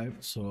 He's alive,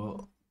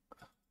 so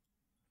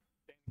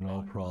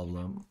no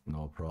problem.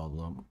 No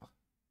problem.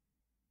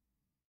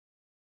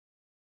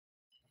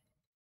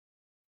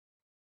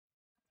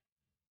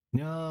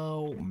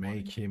 Now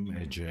make him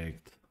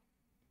eject.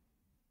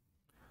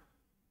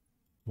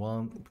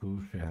 One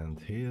push and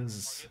he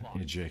is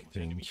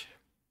ejecting.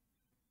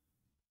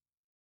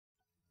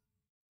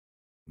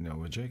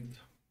 No eject.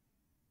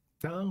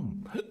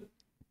 Down.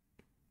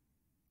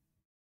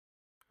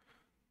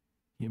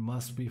 He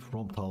must be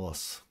from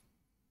Talos.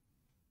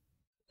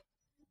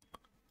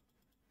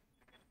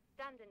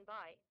 Standing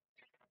by.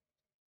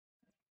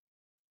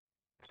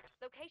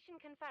 Location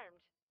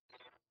confirmed.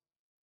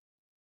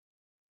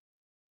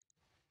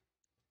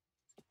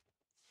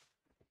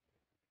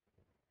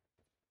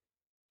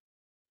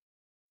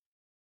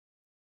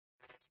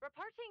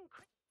 Reporting.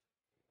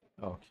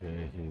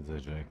 Okay, he's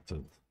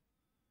ejected.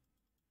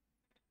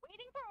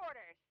 Waiting for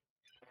orders.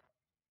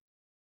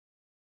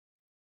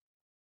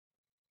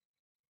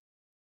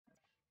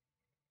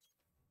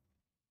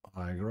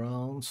 High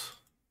ground.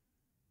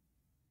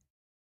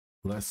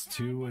 Let's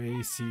do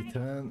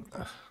AC-10.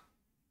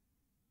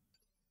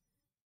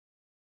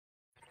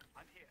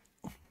 I'm here.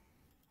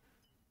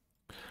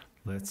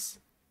 Let's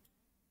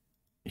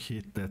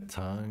hit that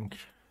tank.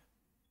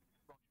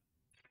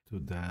 Do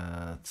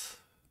that.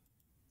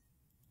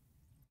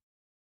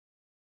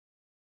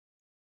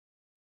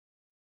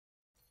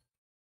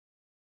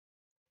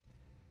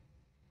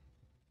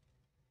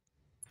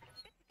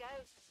 Good to go.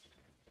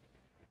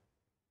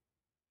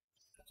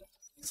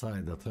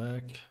 Side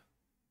attack.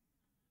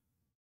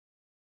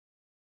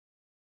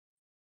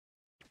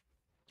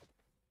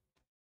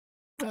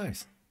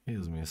 Nice.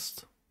 He's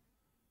missed.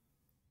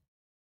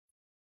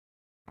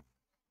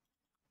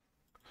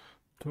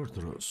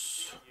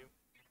 Tartarus.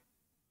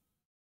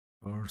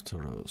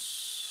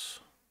 Tartarus.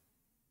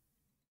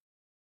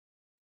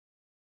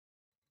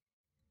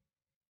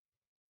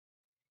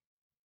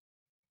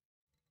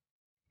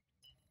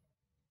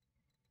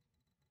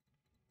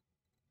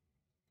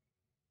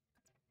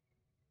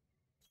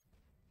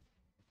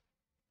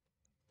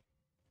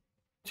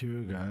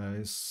 Two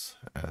guys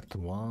at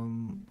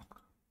one.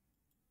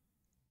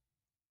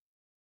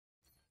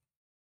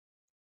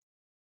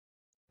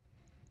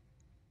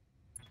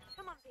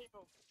 Come on,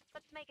 people.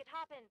 Let's make it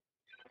happen.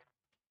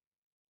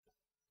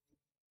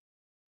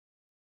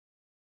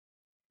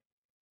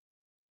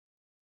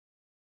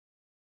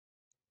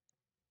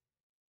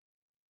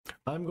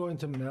 I'm going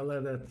to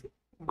melee that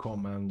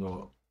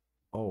commando.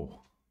 Oh,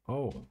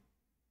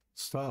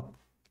 stop.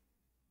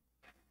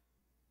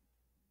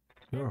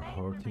 You're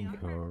hurting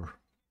her. Waiting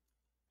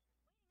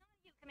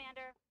on you,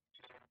 Commander.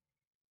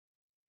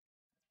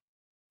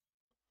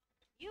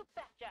 You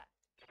betcha.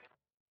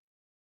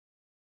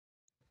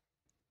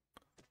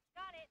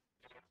 Got it.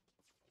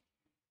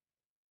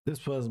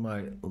 This was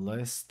my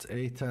last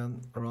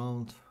A10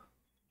 round.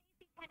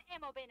 AC-10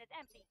 ammo bin is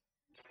empty.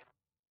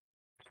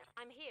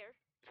 I'm here.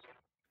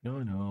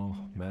 No,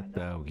 Matt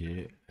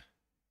Dowgie.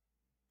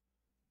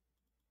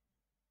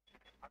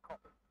 I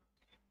copy.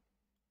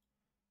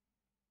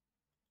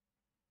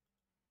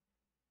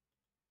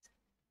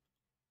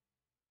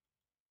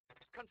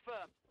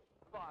 Confirm.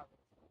 Fire.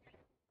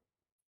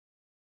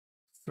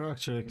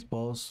 Structure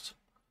exposed.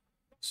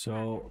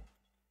 So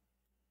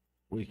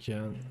we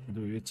can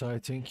do it, I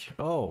think.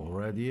 Oh,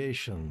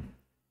 radiation.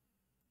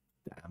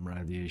 Damn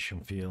radiation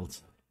field.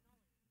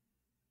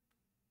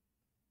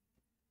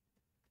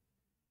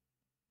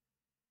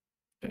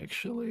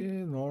 Actually,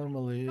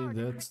 normally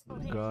that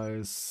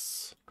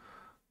guys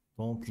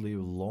don't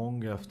live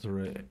long after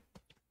a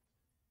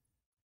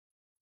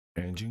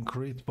engine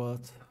crit,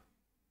 but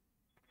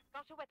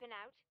Got a weapon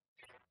out.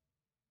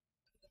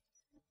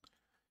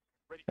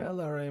 Ready.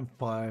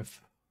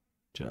 LRM5,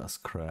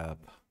 just crap.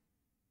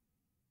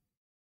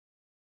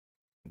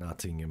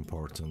 Nothing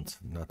important,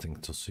 nothing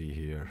to see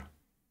here.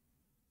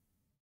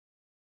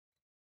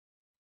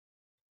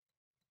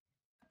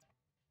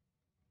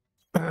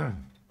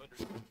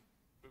 Understood.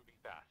 Moving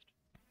fast.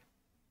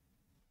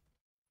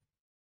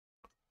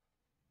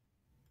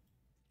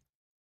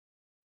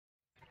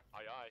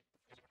 Aye, aye.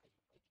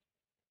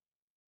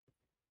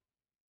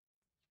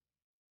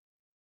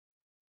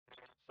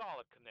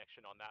 Solid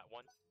connection on that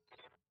one.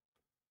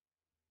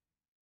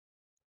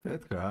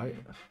 That guy,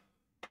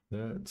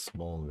 that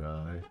small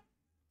guy.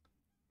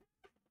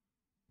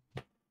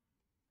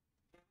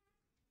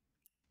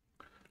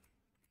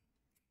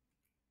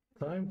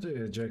 Time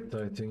to eject,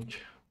 I think.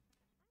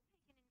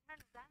 Taking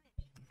internal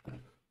damage.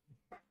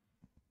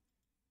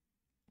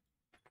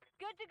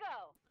 Good to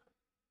go.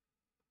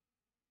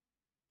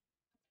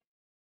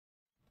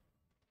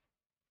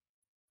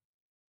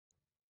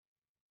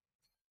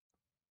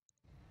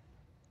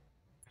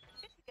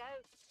 Good to go.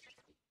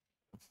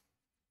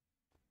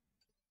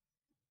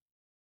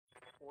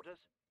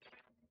 Orders?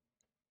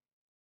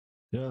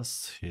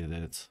 Yes, he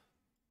did.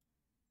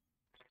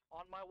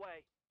 On my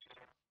way.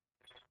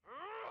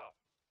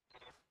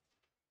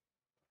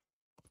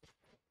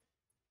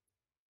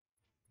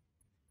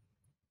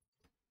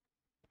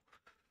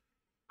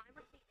 I'm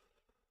receiving.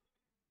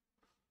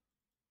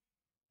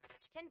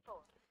 10-4.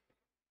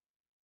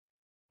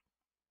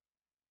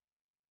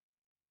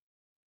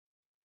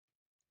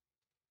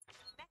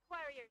 Mech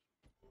warriors.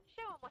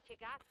 Show 'em what you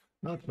got.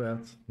 Not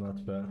bad,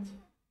 not bad.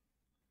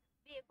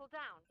 Vehicle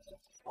down.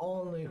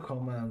 Only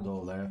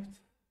commando left.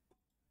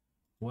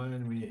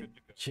 When we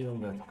kill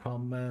that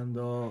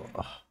commando,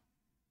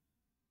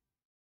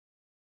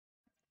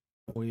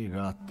 we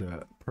got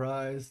the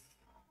prize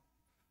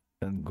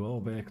and go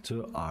back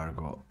to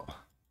Argo.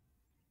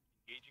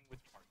 Engaging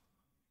with target.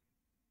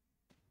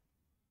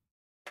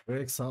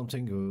 Break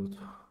something good.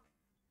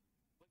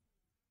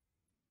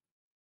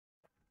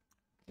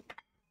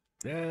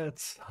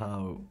 That's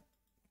how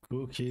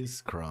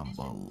cookies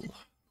crumble.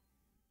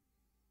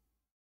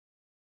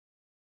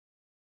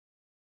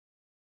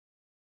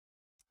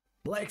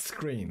 Black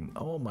screen.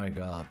 Oh my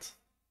god.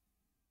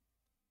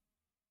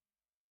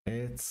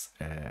 It's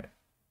a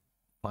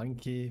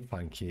funky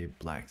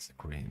black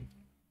screen.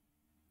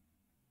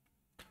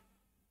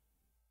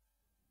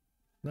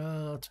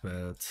 Not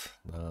bad,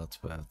 not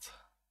bad.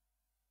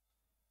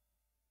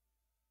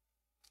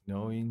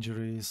 No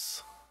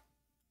injuries.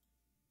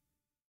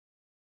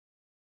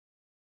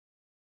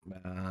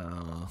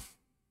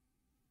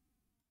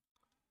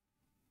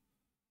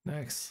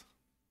 Next.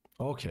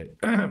 Okay.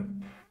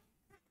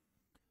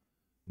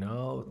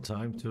 Now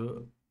time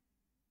to...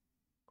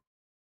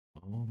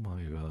 Oh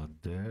my god,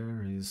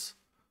 there is...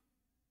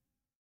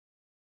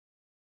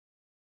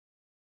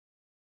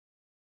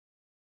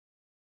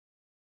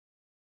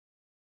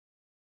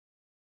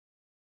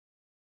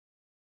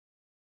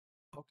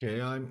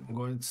 Okay, I'm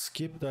going to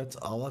skip that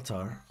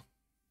avatar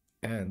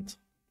and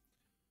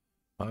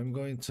I'm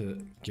going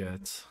to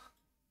get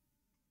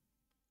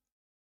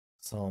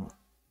some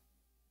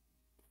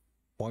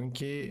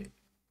funky,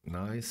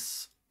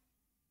 nice...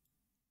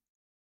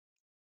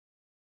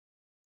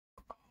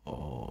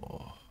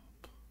 Oh,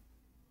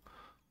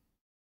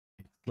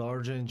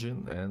 large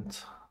engine and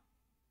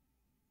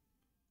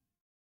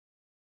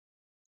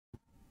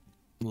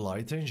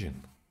light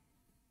engine.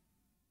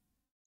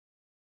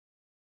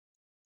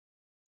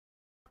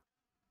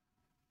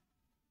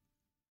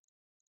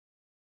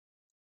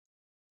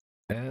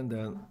 And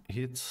then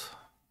hit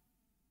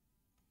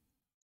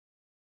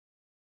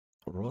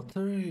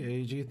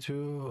rotary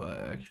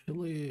AG2.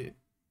 Actually,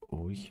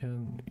 we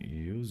can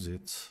use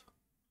it,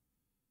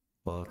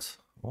 but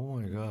oh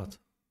my god,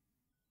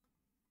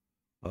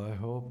 I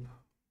hope.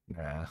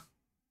 Nah,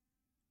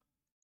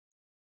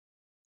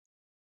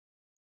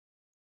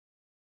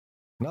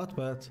 not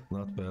bad,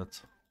 not bad.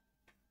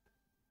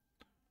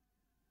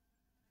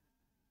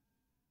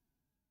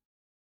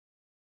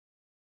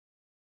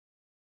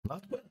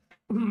 Not bad.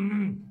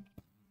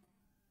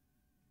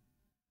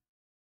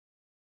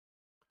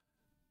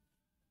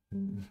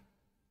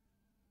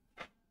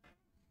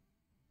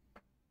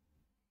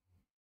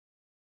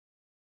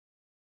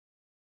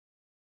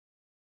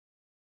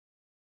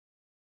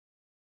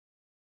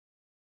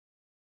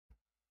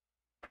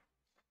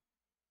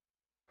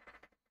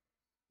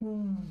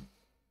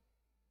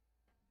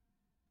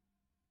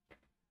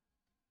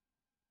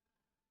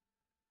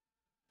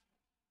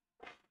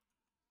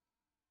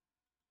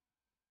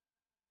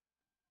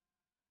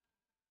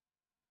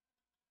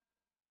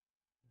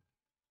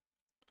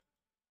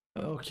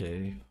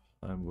 Okay,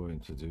 I'm going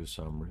to do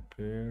some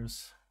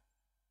repairs,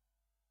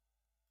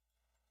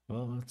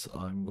 but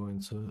I'm going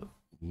to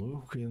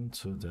look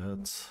into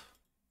that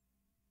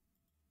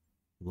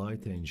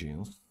light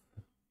engines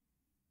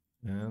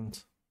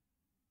and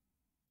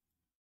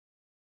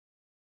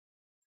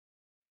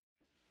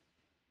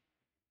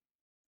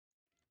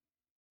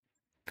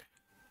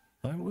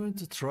I'm going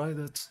to try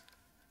that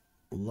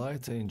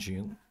light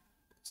engine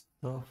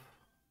stuff.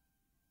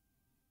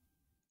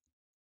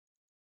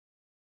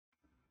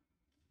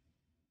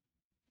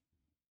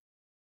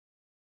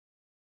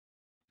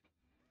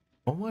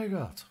 Oh my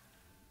god,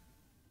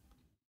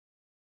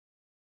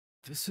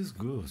 this is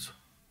good.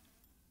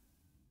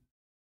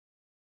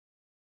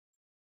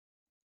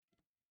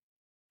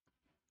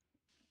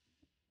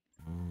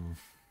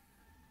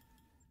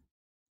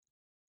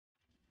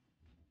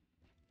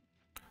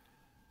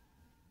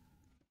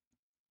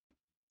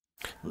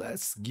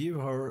 Let's give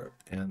her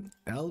an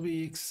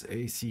LBX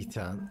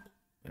AC10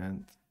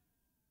 and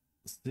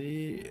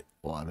see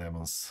what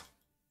happens.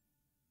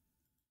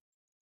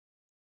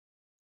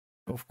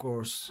 Of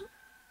course,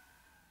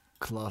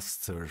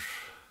 cluster.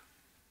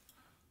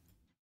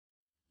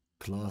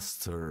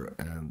 cluster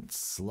and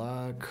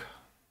slug.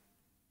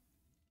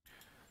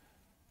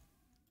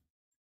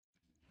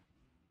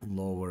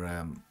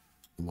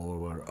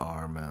 Lower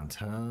arm and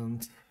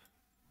hand.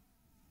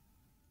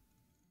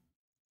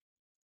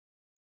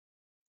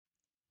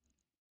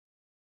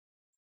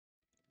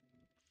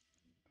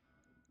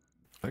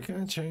 I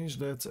can change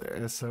that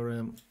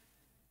SRM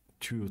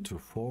 2 to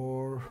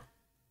 4,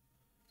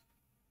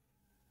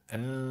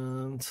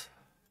 and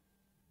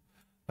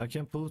I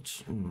can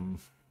put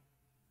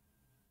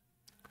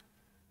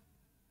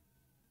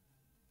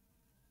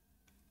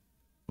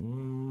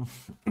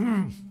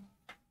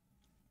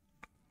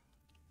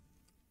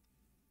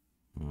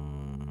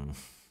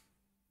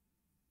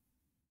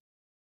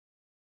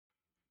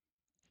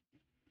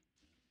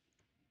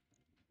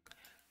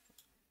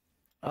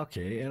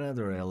okay,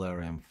 another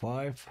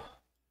LRM5,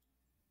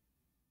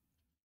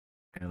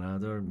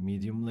 another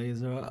medium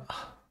laser,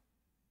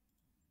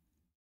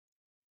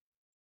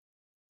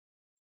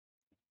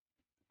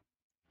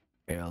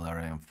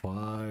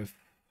 LRM5.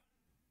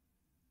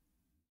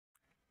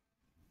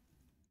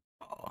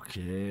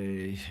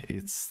 Okay,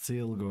 it's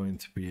still going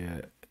to be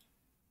a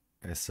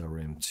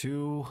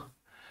SRM2,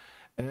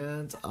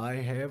 and I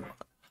have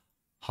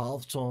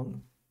half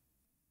tone.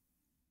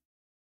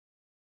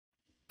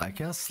 I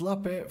can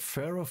slap a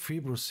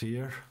ferrofibrous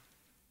here.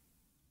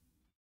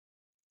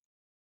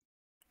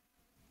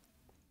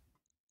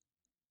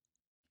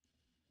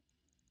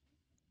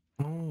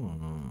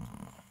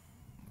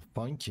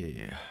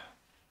 Funky.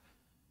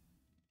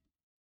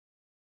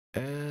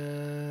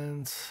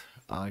 And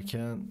I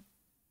can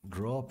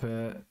drop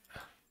a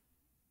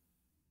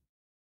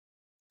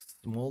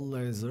small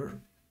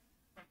laser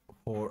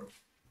for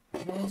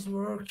close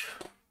work.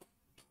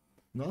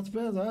 Not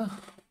bad, huh?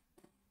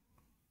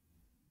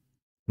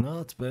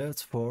 Not bad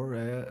for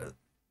a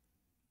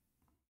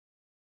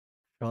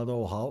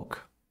Shadow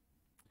Hawk.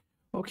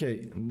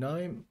 Okay,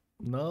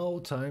 now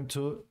time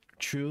to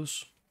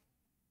choose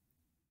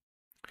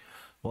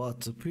what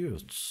to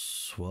put.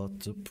 What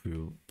to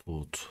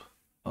put.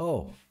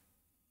 Oh,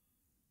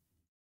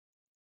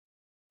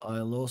 I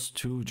lost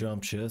 2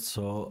 jump jets,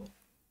 so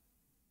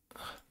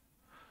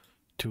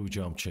 2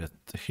 jump jet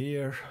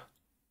here.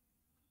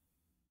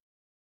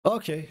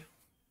 Okay,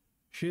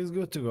 she's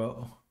good to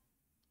go.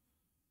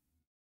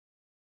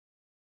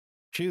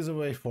 She's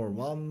away for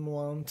 1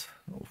 month.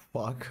 Oh,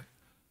 fuck.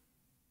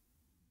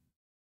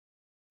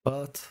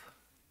 But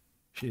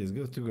she is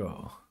good to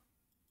go.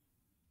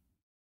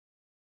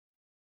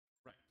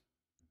 Right.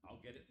 I'll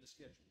get it in the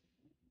schedule.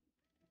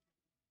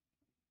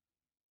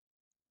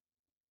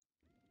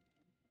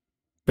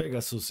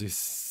 Pegasus is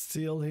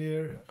still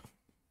here.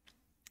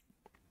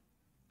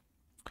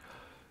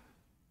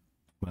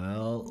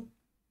 Well,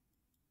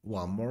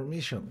 one more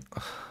mission.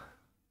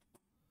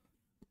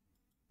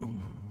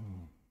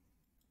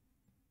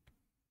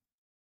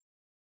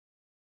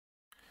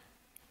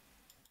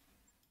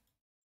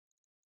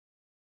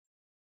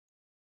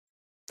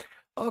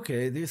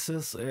 Okay, this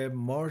is a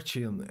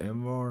Martian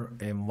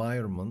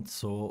environment,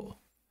 so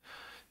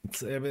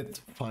it's a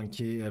bit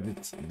funky, a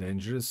bit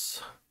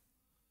dangerous.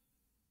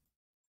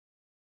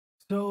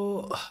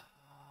 So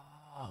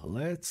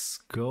let's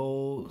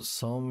go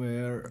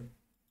somewhere,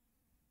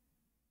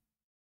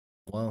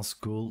 one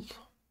school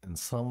and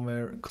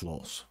somewhere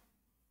close.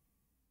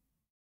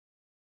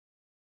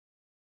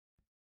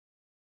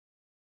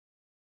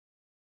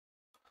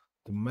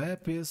 The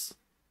map is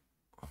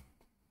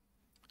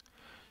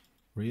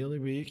really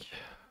big.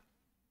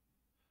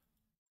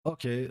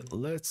 Okay,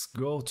 let's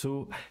go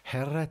to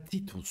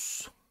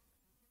Heratitus.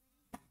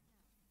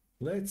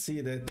 Let's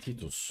see that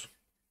Titus.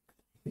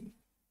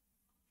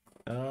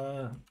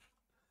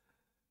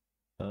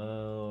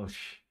 Oh,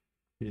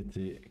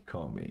 shitty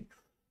comics.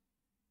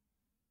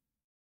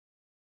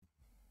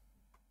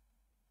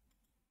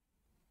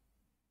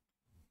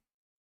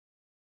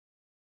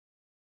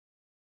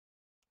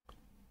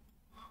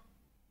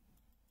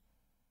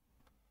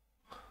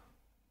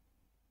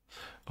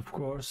 Of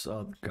course,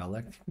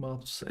 Galactic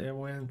Maps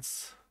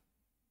events.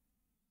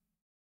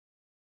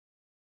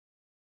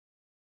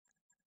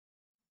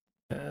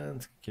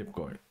 And keep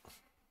going.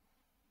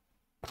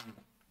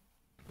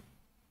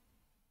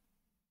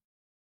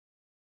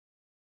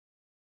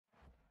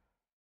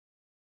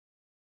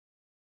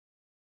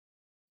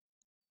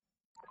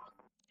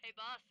 Hey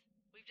boss,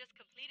 we've just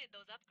completed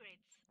those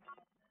upgrades.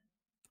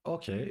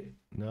 Okay,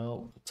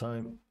 now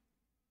time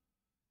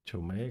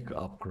to make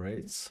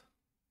upgrades.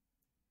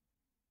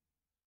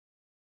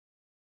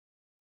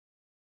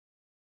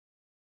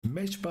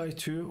 Match by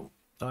 2.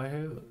 I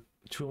have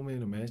too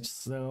many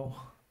matches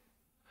now.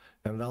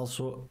 And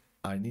also,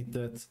 I need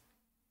that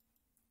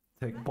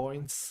tech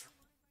points.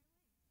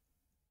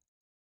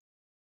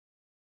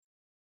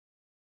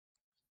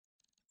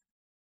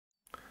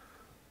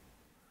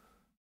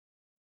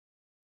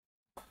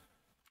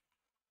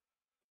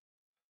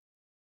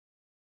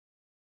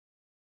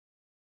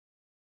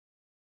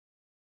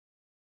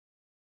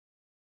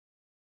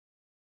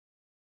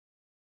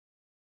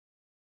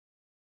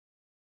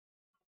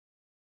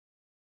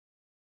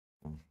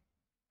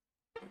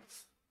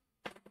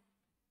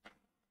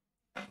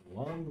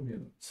 1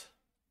 minute.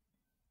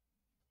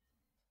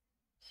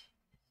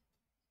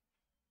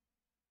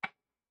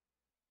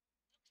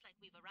 Looks like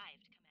we've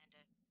arrived,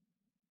 Commander.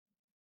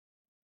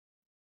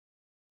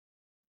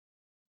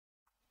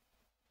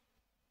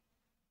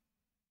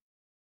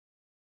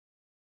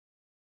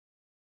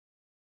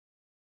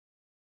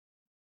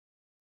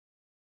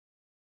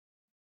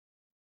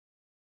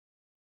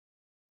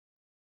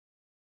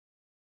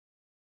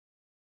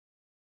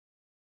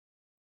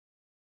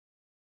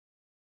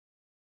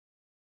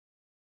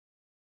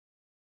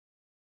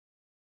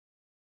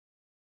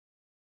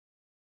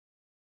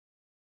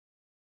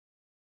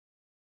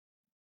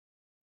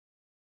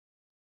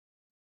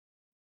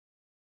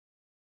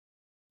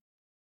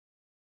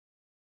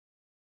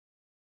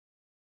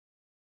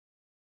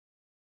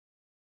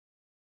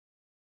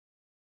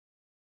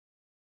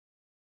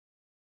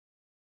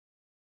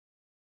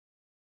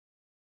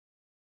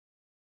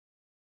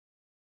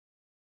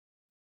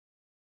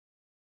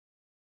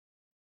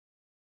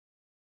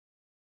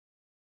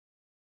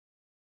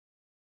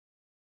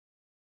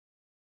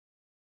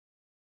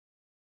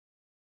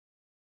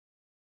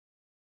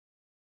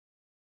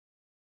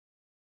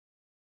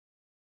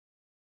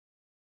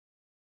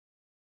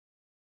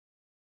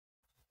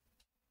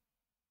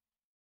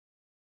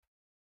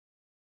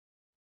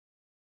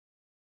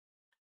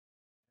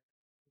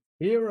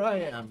 Here I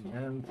am,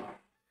 and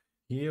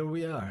here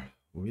we are.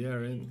 We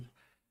are in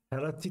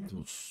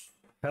Herotitus,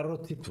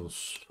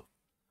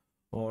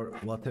 or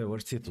whatever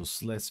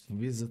Titus. Let's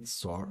visit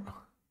store.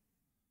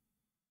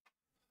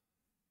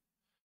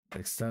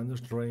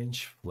 Extended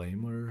range,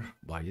 flamer,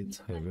 buy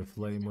it. Heavy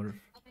flamer,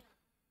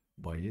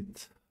 buy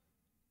it.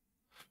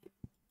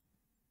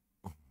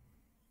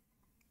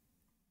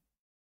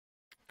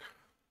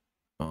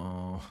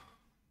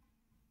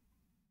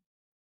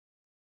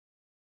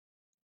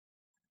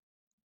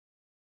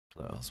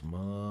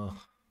 Plasma,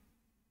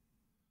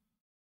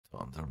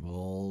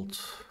 Thunderbolt,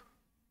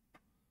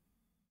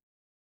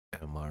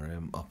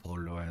 MRM,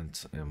 Apollo and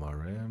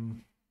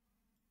MRM.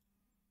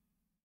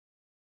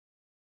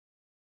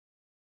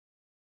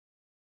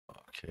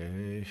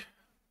 Okay.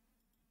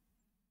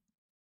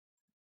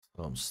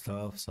 Some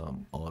stuff,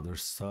 some other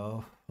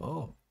stuff.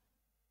 Oh.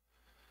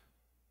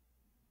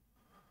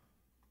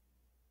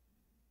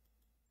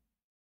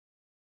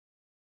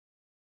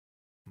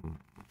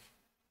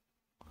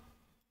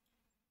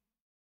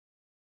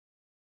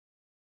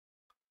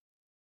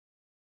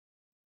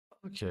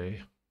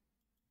 Okay.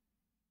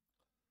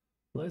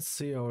 Let's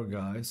see our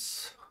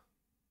guys.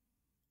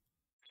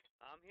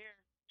 I'm here.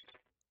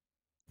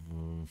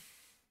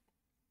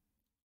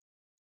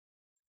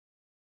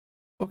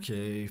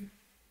 Okay.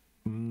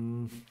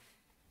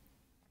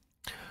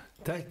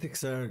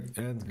 Tactics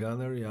and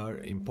gunnery are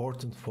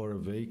important for a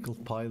vehicle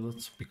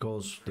pilot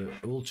because the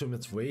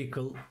ultimate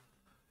vehicle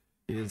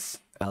is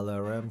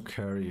LRM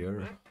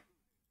carrier.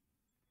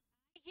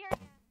 Here.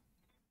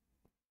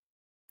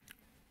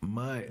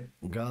 My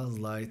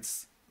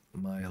Gaslights,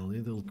 my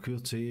little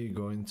cutie,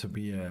 going to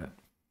be a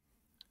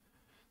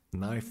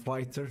knife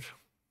fighter.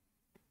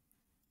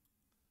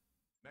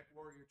 Mech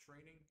warrior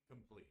training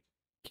complete.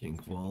 King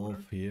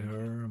Wolf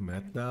here,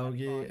 Matt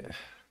Doggy.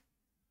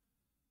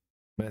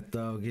 Matt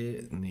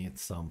Doggy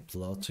needs some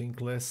plotting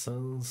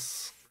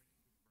lessons.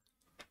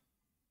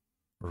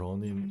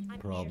 Ronin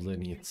probably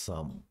needs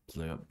some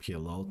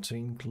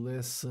piloting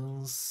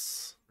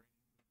lessons.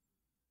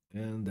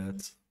 And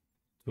that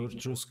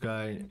Turtrus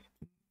guy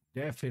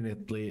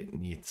definitely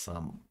needs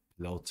some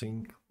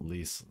piloting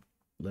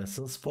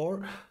lessons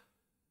for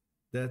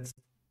that.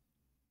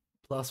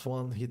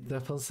 +1 hit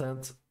defense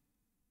and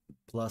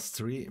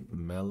 +3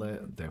 melee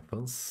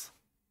defense.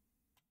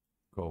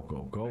 Go,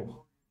 go,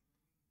 go.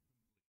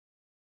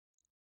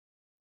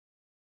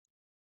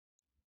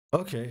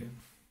 Okay.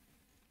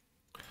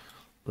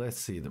 Let's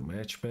see the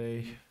match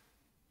bay.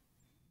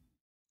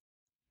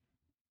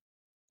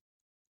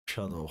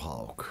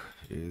 Shadowhawk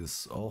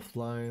is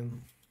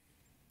offline.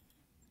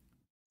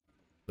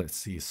 Let's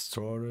see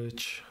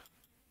storage.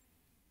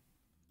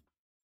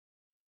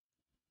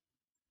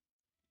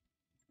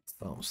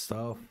 Some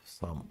stuff,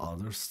 some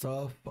other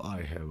stuff.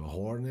 I have a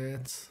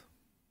Hornet.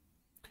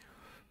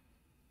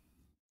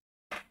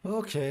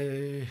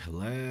 Okay,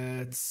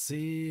 let's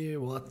see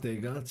what they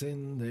got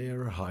in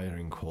their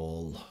hiring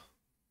call.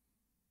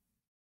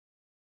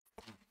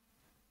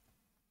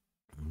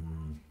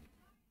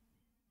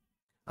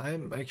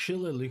 I'm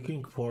actually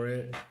looking for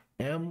a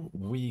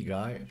MV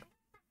guy.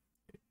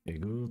 A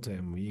good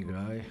MV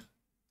guy.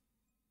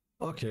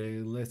 Okay,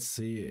 let's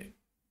see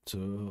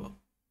 2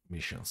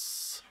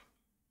 missions.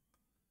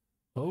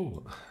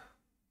 Oh,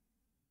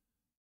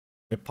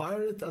 a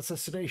pirate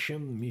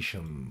assassination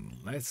mission.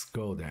 Let's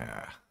go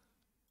there.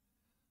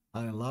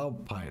 I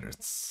love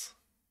pirates.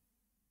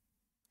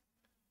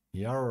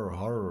 Yar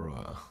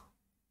har.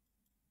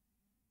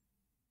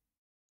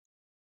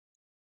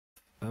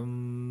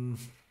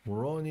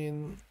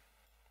 Ronin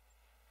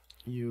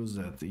used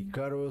at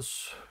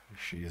Icarus.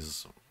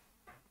 She's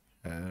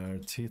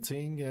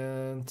cheating,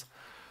 and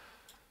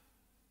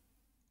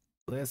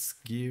let's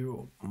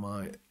give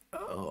my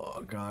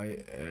Oh,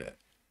 guy.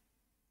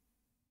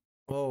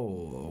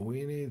 Oh,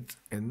 we need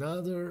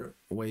another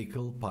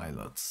vehicle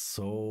pilot.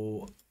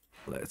 So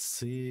let's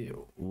see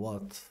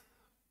what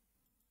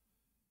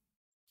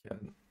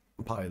can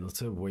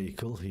pilot a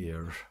vehicle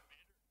here.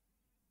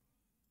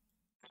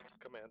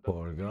 Commander.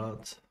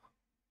 Forgot.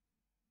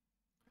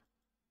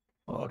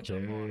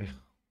 Okay.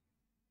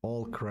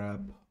 All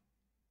crap.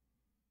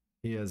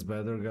 He has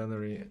better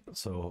gunnery,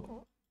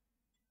 so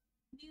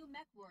New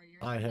mech warrior.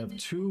 I have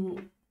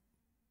 2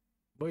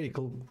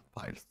 vehicle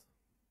pilots.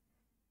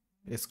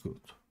 It's good.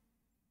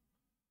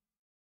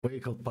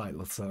 Vehicle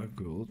pilots are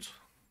good.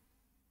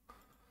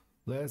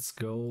 Let's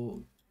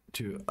go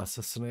to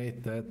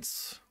assassinate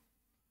that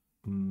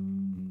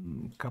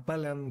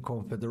Capellan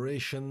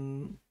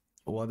Confederation,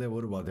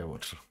 whatever.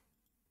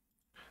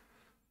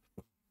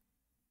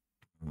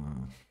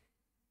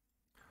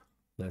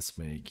 Let's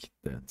make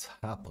that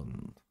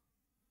happen.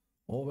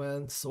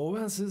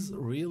 Owens is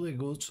really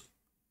good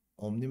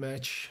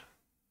Omnimatch.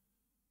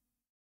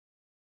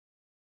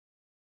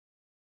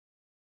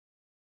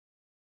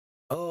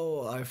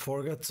 Oh, I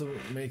forgot to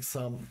make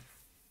some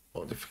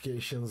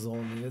modifications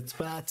on it,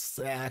 but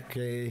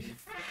okay,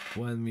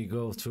 when we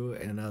go to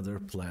another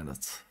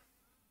planet.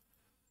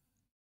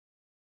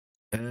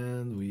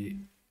 And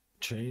we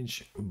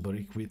change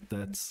brick with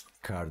that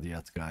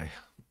cardiac guy.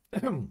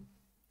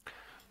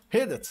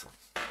 Hit it!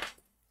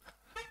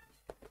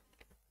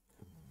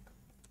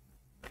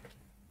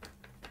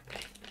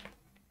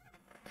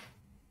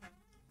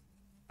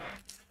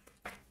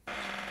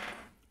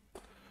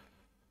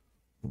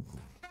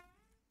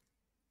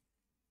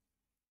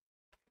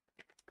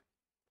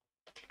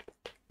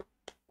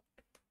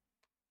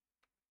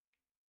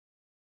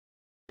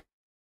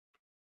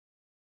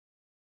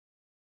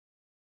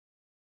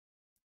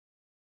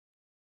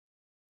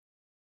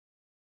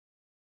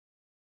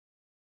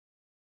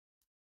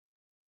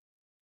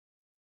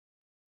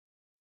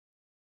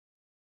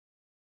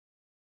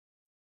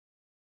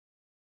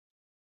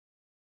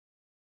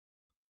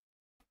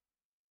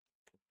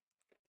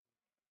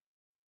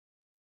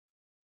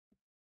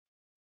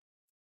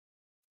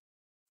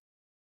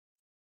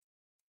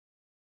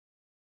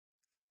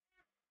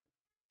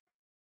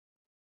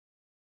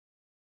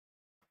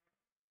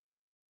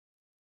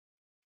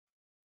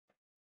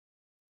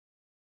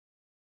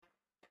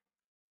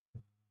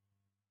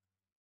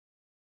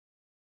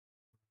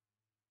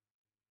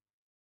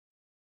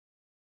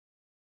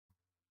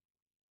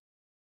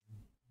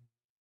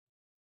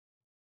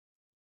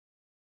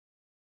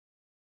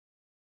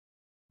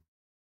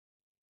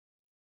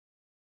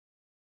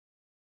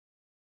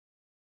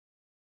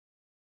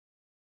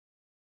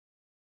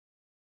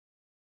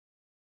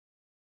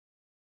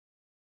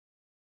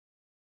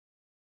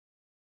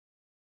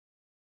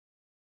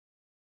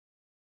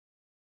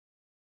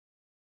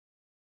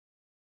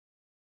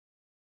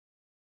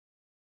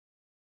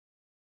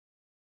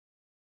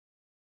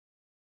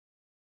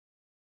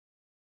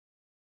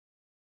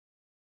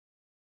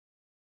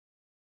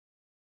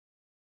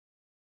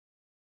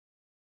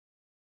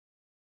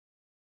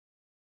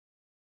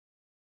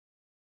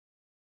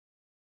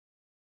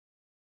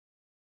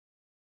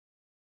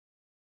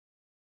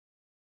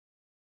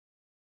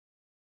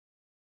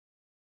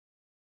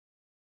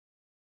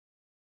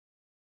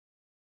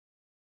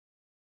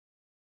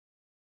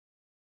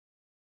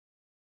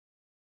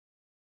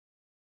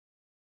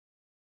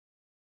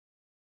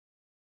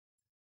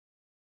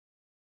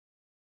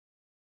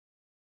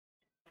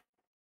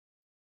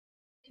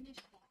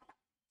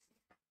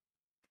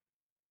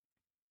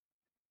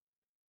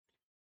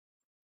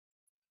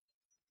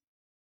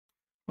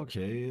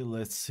 Okay,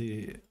 let's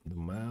see the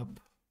map.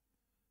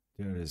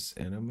 There is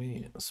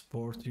enemy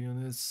support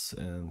units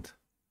and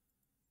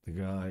the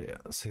guy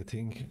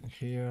sitting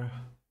here.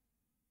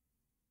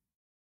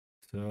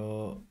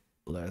 So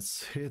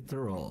let's hit the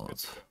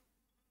road.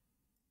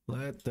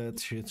 Let that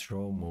shit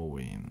roll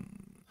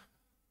moving.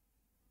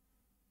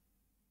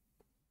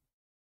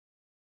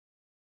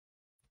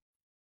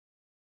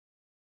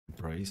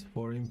 Brace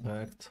for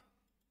impact.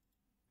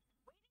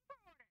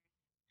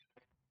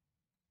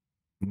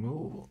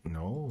 No,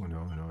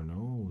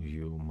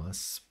 you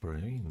must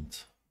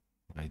sprint,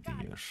 my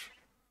dear.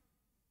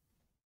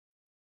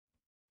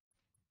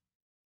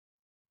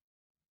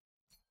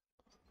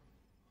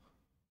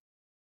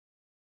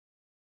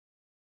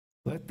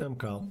 Let them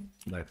come,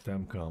 let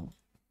them come.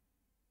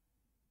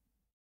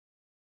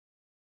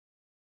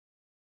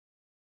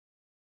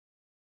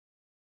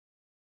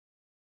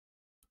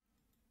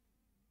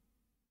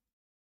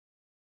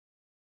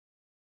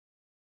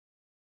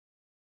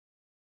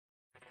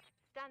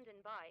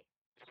 Standing by.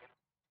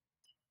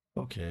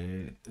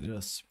 Okay,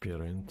 just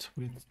sprint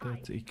with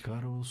that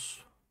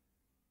Icarus.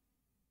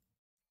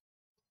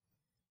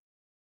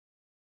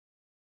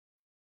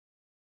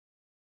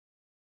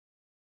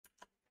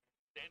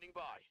 Standing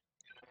by.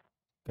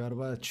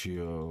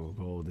 Carpaccio,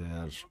 go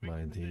there,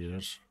 my dear.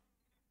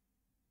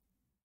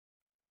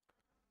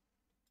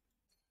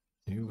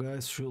 You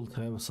guys should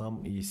have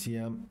some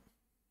ECM.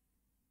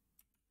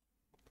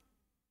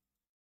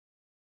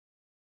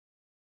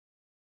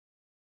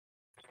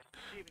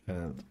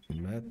 And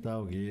Mad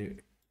Doggy,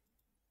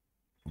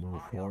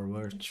 move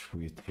forward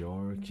with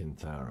your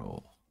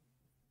Kintaro.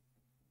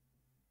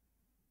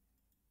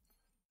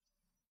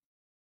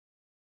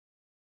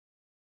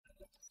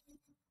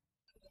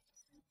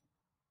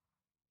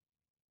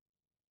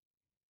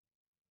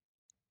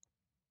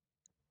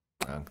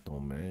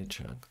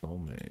 Acknowledge.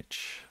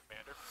 Commander.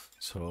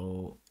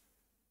 So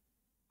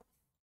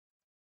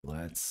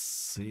let's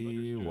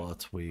see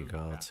what we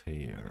got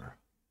here.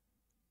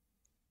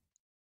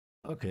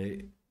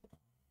 Okay.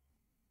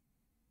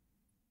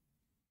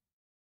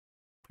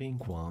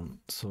 Pink one.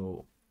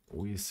 So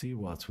we see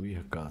what we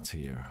got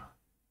here.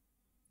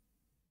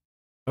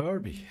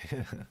 Irby.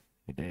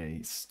 A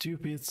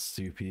stupid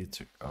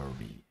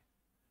Irby.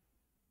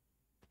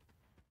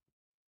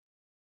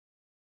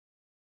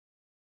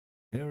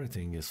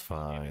 Everything is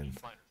fine.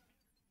 Commander.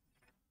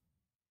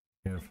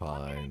 You're What can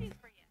I fine. do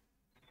for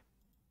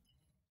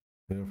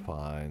you? We're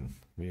fine.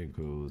 We're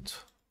good.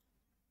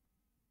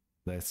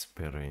 Let's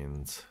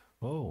parent.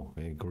 Oh,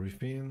 a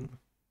Griffin,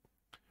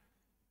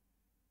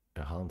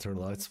 a Hunter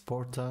Light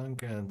Sport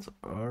Tank, and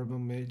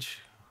Urban Mage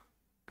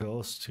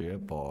goes to a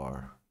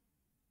bar.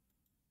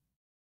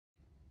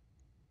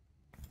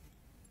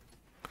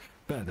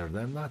 Better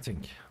than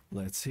nothing.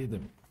 Let's see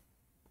them.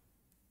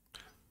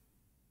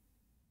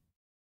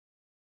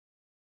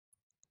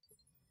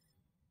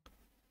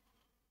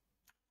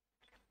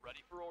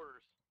 Ready for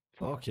orders.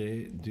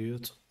 Okay,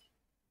 dude.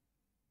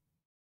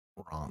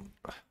 Run.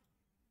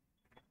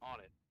 On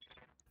it.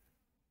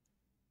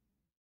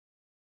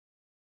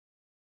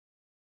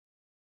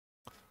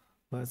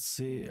 Let's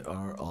see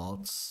our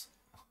odds.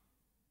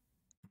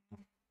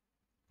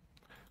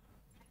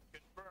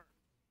 Confirmed.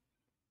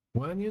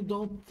 When you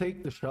don't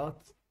take the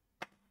shot,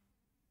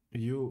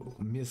 you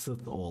miss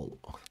it all.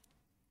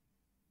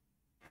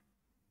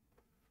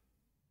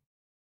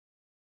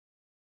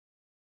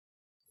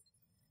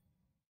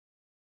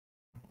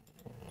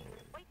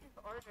 Waiting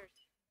for orders.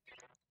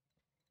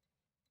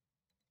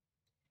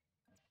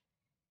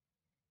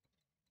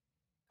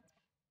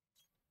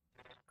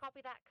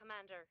 Copy that,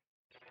 Commander.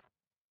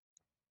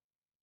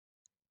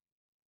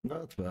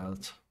 Not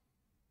bad.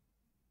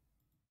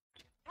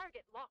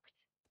 Target locked.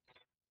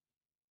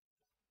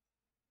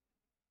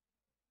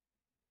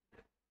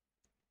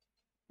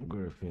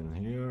 Griffin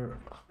here.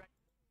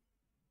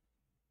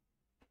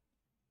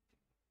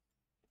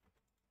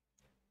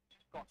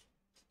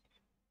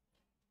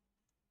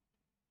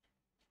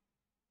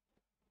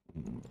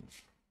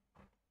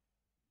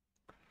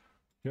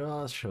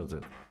 Just shot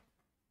it.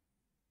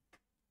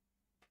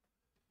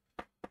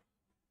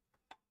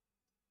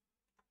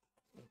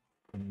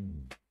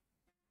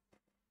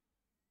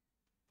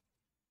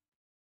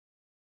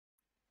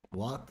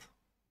 What?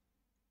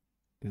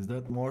 Is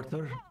that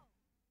mortar?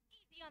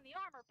 Easy on the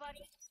armor,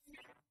 buddy.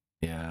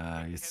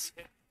 Yeah, it's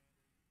Heavy hit.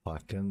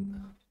 fucking,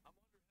 I'm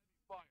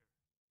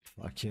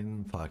under heavy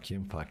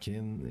fire.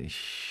 fucking.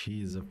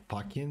 She's a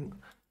fucking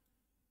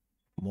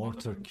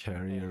mortar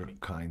carrier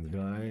kind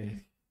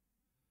guy.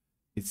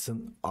 It's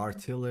an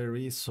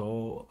artillery,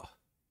 so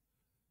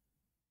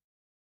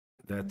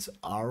that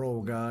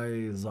arrow guy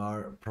is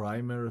our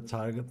primary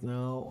target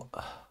now.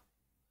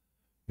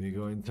 We're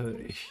going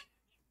to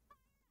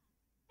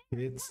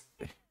hit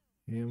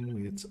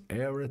him with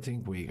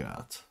everything we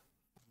got.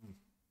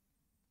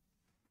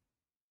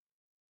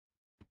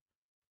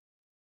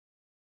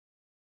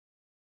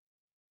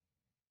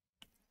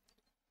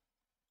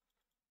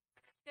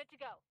 Good to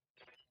go.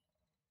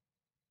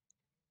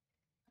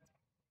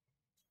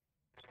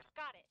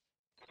 Got it.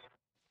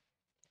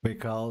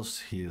 Because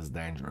he is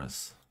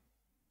dangerous.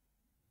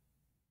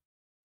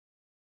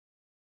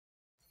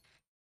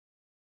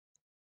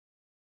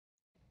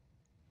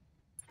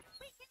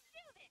 We can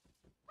do this.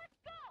 Let's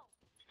go.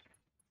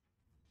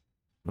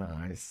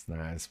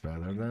 Nice,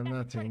 better than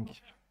nothing.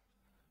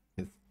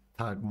 It's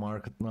tag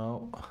market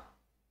now.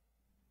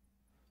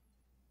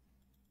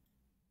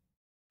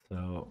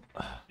 So,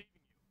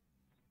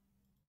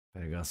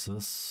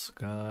 Pegasus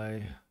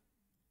guy.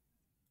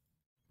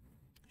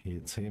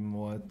 Hit him,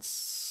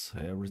 what's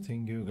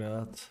everything you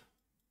got?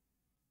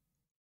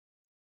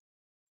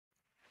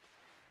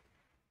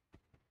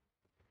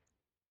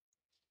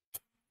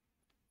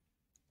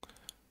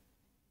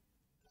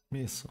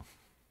 Miss.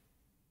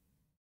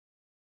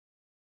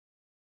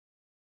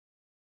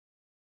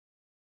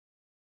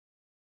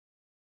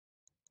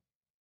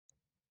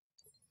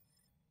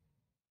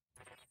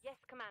 Yes,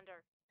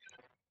 Commander.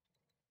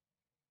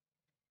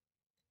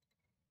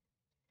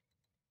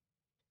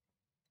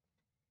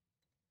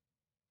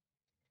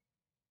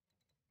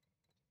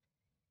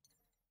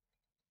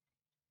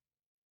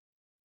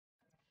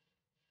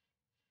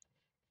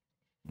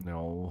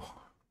 No.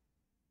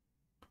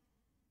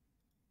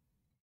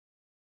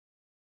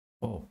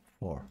 Oh,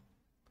 4.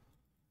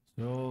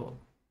 So,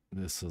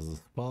 this is the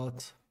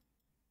spot.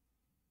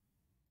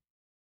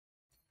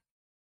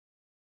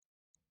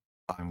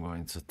 I'm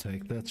going to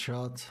take that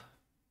shot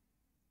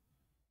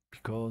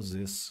because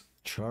this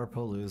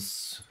Charpel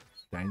is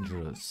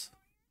dangerous.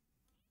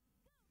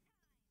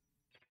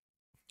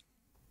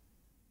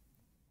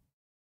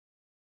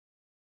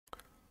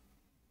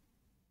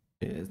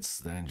 It's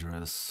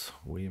dangerous.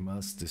 We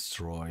must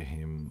destroy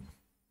him.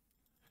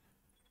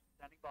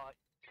 Standing by.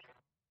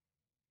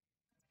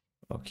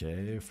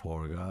 Okay,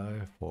 four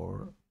guy,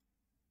 four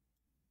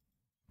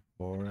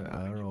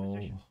arrow,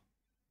 Position.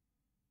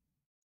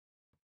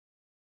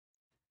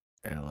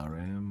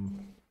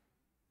 LRM.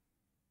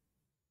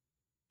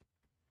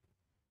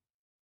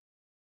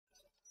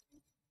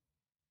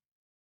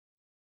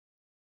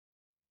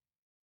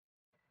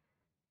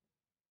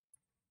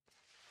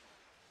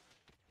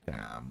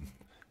 Damn.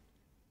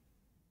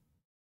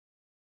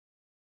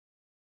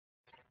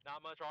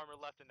 Not much armor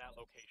left in that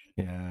location.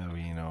 Yeah,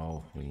 we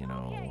know, we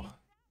know.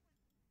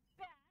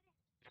 Bad.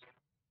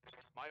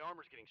 My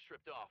armor's getting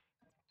stripped off.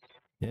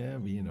 Yeah,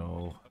 we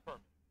know.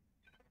 Affirmative.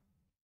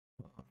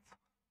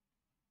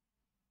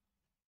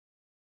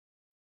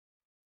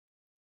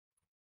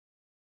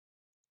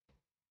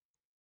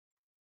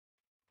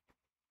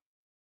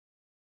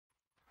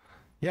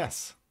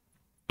 Yes.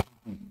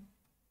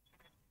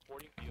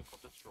 Boarding vehicle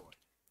destroyed.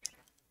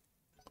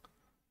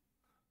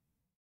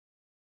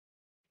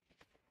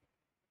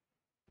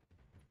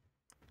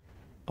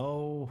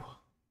 Oh,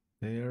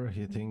 they're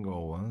hitting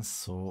Owens,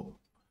 so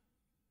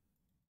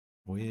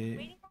we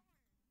Waiting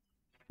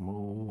for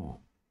move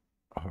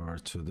her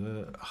to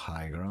the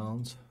high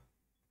ground.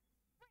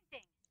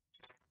 sprinting.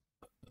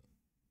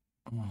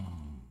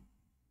 Hmm.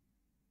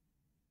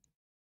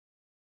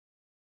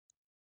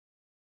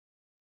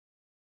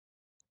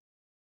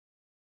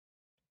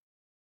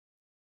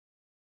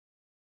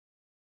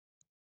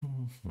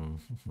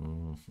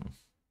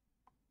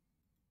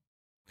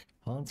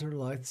 Hunter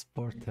light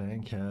support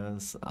tank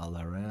has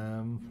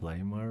LRM,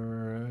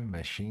 flamer,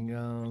 machine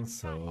gun,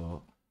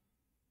 so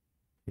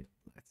yeah,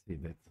 let's see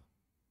that.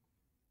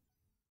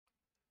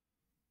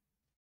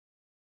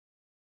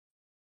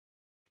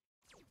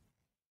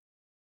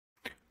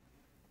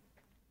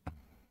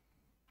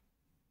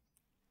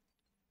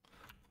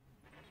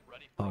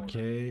 Ready for orders.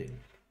 Okay,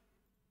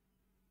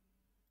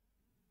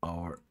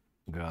 our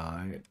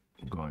guy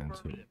going to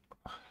Affirmative.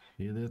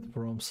 hit it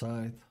from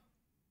side.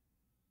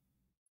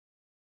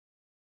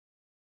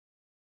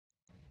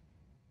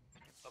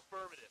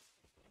 Affirmative.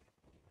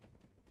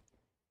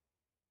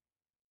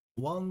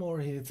 One more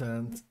hit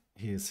and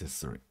his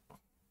history.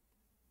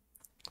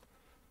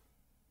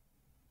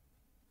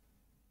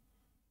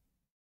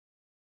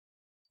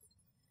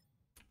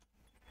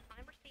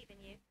 I'm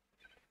receiving you.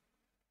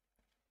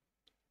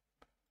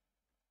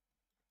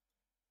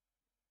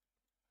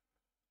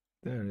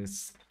 There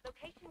is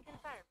Location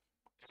confirmed.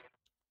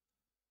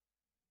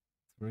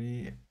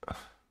 3.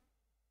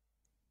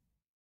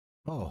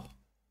 Oh,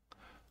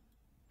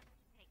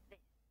 Take this.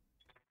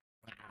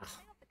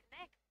 Failed to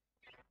connect.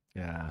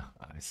 yeah,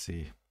 I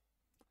see.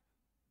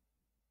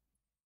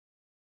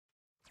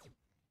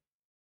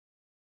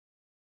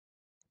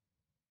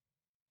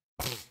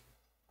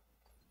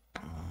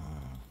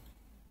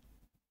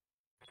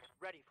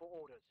 Ready for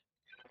orders.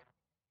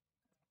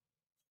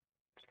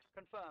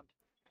 Confirmed.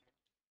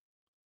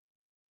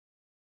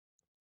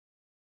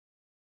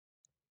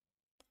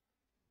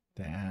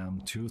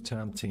 Damn, too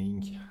tempting.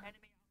 Enemy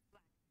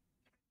outflanked.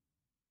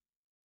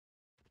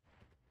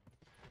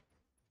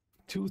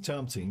 Too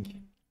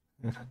tempting.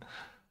 Critical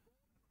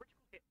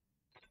hit.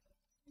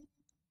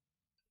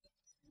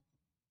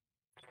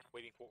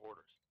 Waiting for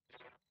orders.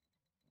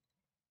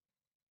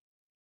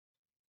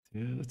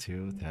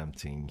 Too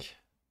tempting.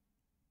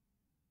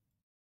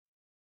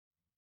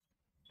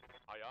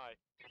 Aye,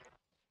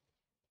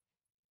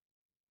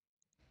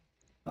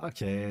 aye.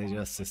 Okay,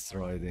 just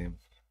destroyed him.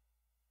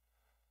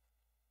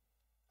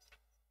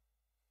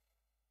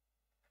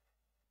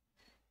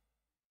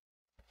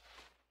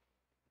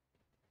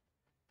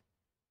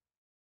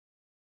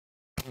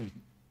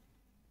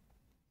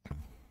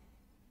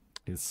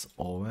 It's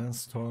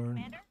Owen's turn.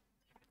 Commander?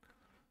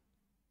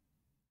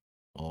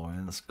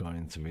 Owen's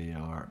going to be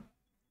our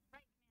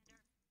Right,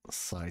 Commander.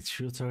 side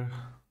shooter. Everything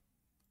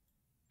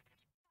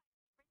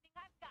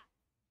I've got.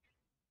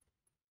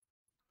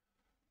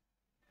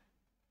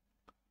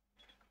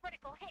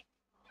 Critical hit.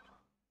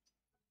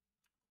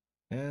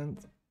 And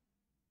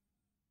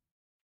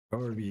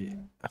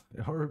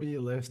Herbie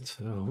left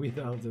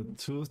without a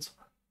tooth.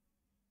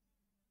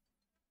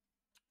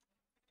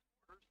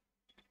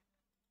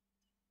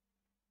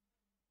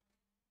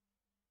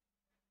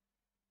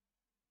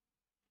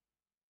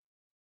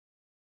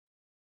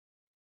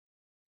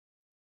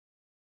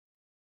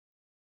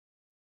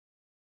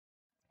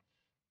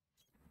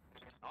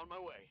 On my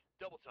way.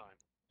 Double time.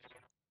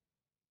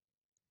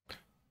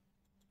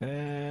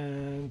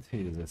 And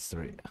here's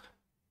history.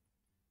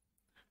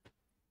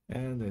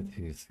 And that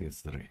is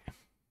history.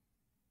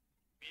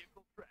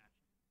 Vehicle crashed.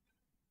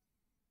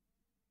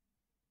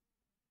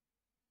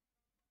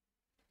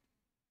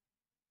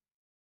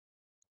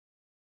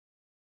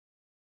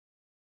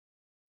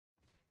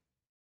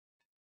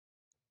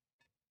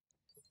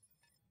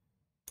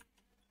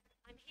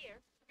 I'm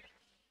here.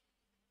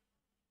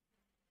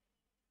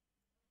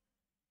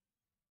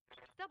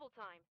 Double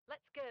time.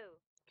 Let's go.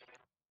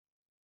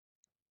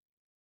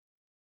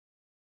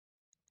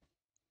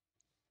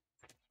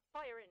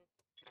 Fire in.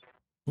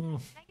 Hmm,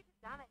 Negative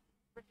damage.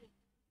 Repeat.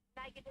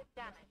 Negative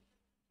damage.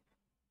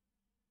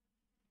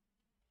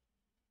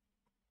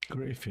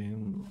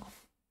 Griffin.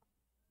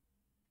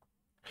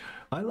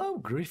 I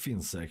love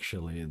Griffins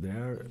actually.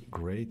 They're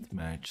great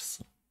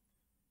matches.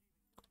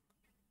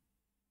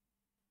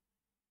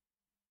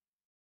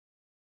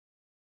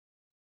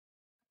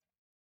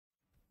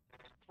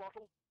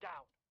 Throttle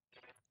down.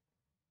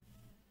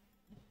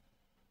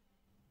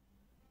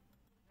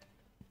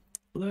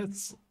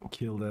 Let's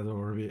kill that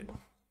Orby.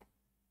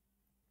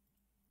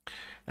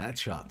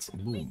 Headshots.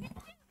 Boom.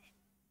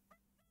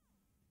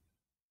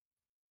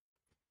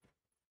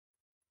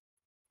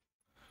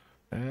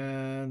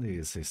 And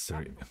his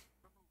history.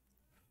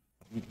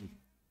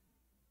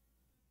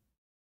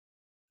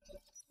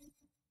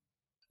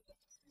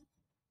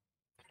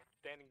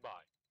 Standing by.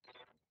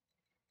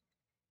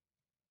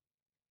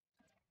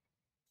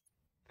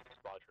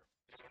 Roger.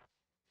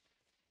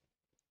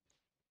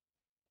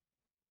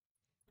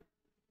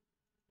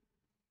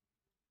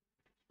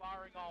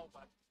 Firing all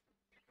weapons.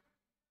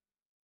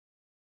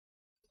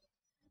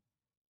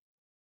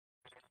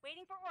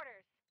 Waiting for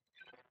orders.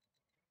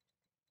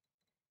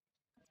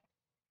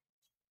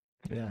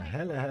 Ya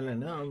hele hele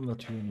ne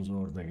anlatıyorsunuz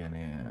orada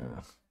gene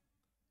ya?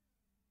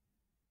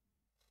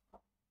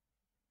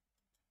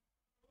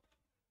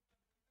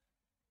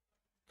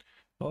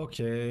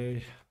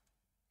 Okay.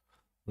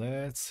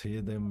 Let's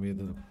hit them with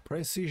a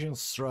precision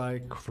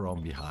strike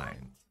from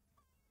behind.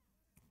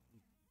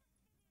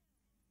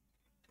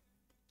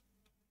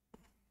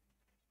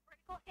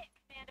 Critical hit,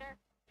 Commander.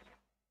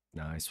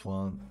 Nice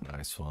one,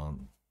 nice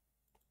one.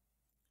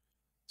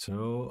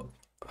 So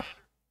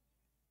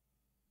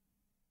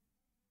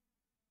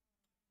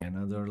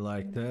another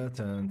like that,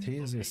 and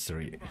here's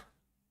history.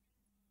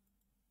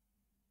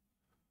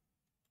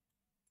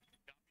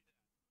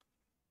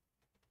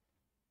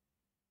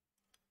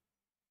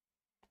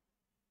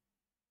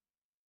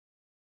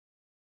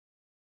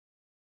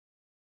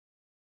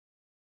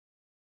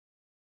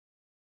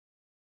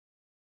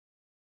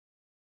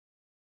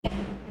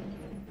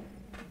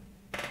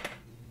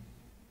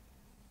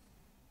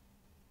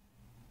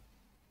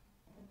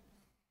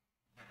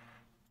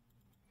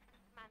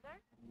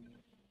 Commander.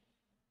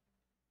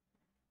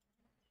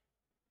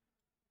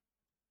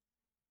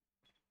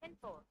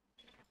 Info.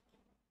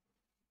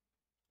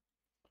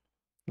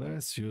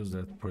 Let's use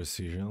that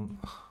precision.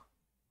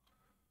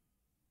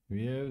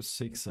 We have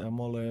 6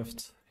 ammo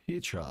left.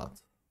 Hit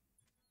shot.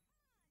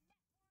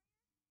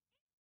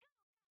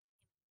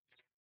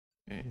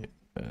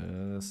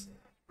 Yes.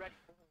 Ready.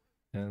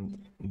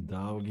 And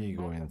Doggy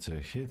going to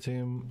hit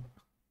him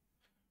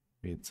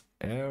with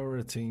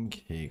everything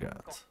he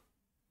got.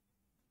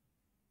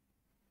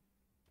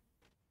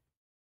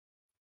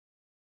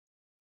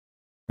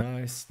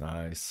 Nice,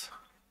 nice.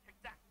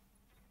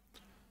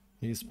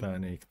 He's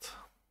panicked.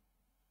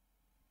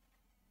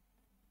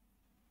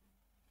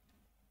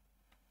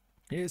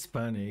 He's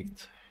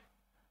panicked.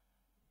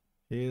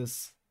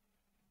 He's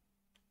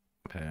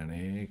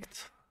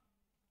panicked.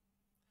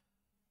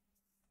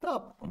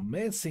 Stop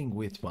messing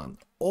with one.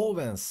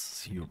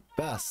 Owens, you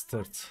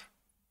bastard.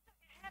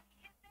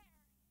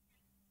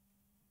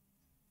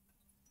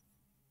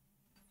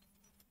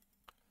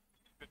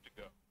 Good to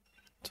go.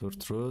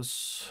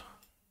 Turtrus.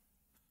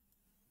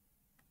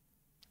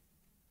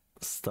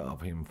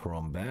 Stop him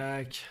from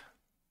back.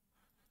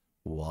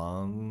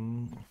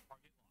 1.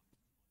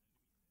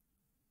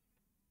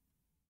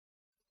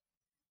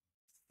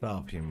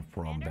 Stop him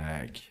from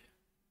back.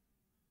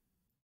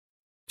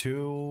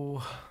 2.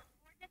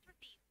 Coordinates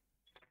received.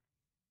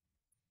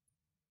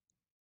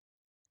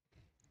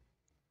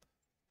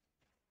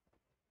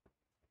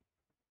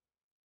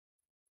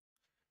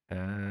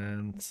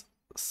 And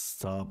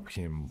stop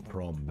him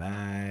from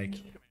back.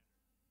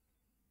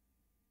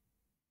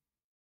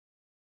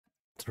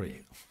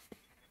 3.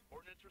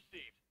 Ordnance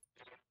received.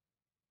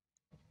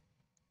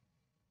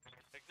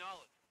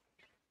 Acknowledge.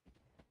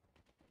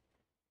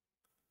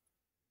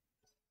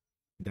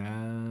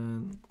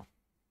 Then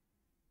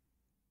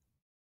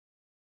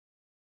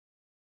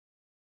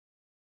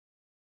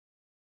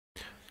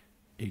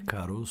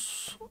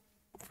Icarus,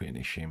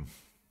 finish him.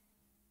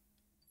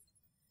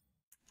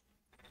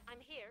 I'm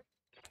here.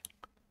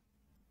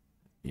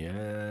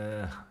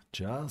 Yeah,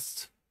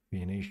 just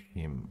finish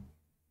him.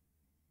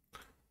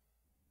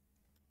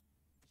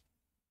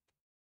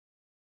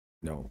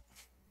 No.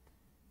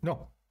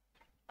 No.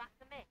 Back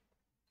to me.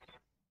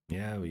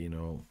 Yeah, we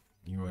know.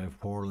 You have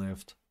 4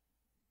 left.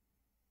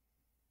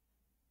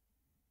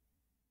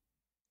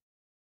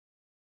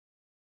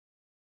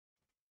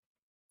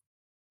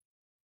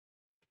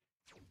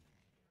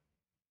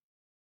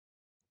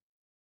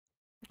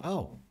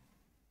 Oh,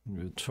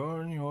 you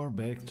turn your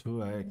back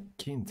to a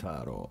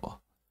Kintaro.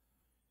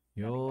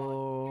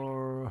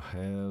 You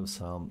have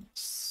some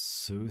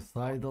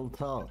suicidal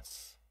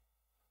thoughts,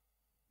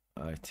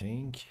 I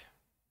think.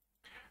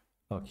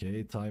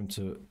 Okay, time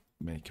to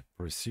make a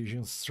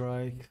precision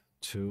strike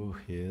to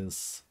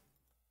his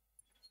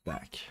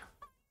back.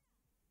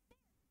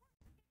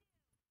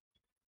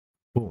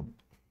 Boom,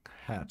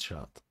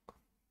 headshot.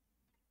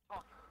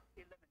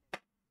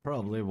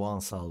 Probably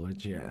one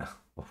salvage, yeah,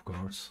 of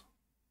course.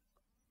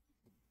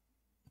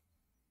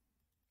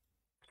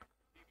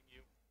 Leaving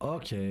you.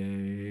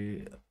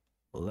 Okay,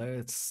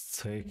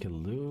 let's take a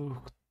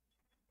look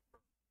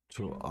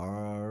to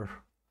our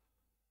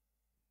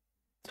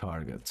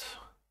target.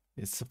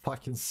 It's a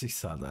fucking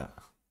Sisada.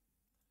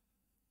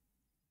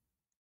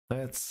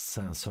 Let's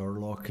sensor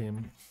lock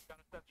him. Got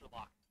a sensor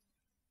lock.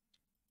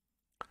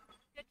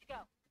 Good to go.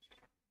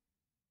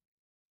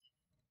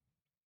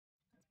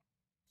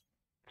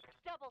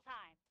 Double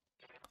time.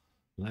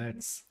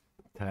 Let's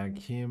tag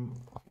him.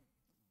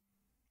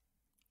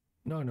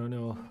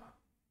 No.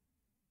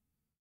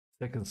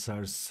 Second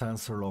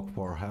sensor lock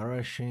for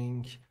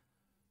harassing.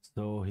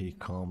 So he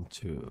come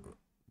to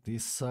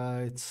this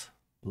side.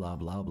 Blah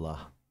blah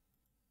blah.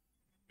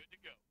 Good to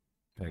go.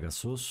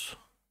 Pegasus,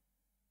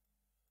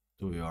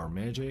 do your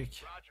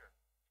magic. Roger.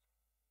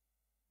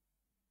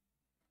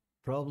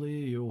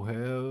 Probably you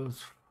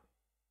have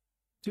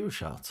 2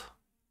 shots.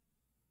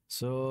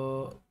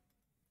 So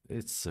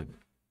it's a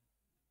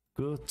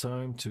good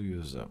time to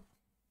use them.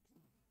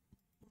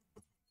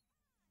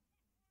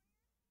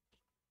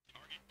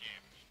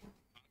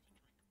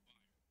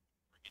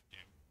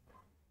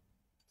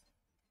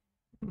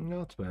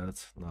 Not bad,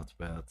 not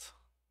bad.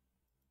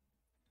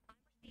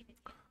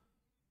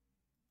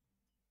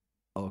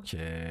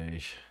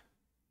 Okay.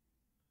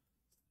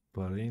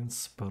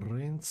 Sprint.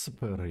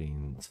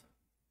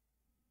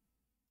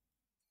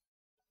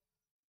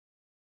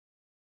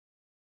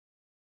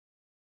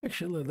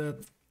 Actually,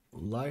 that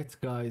light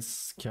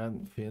guys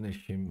can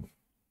finish him.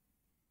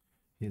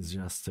 He's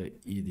just a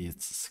idiot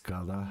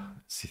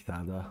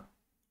Citada.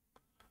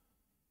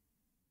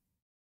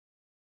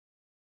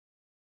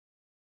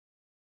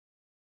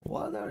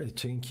 What are you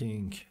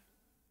thinking?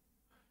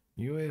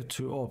 You have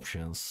 2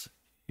 options.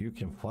 You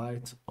can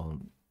fight or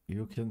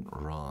you can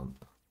run.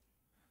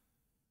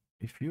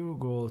 If you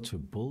go to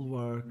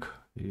Bulwark,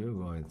 you're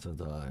going to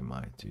die,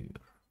 my dear.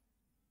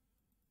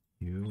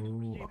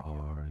 You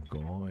are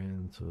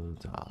going to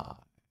die.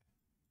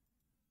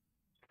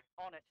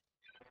 On it.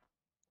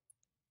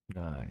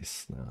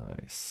 Nice.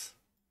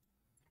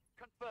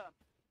 Confirmed.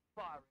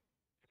 Firing.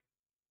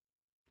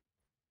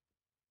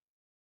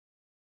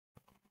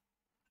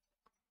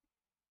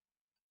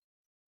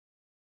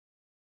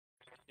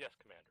 Yes,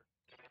 Commander.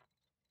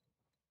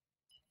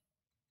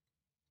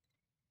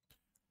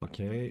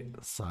 Okay,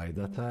 side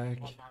attack.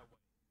 On my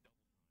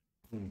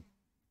way.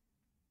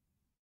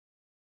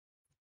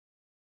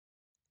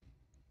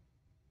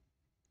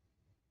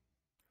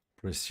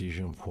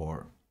 Precision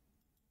for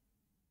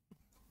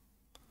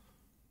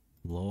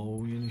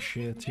low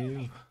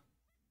initiative.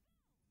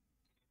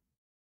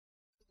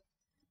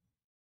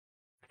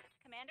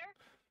 Commander?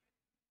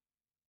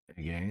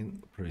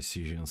 Again,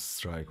 precision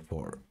strike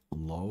for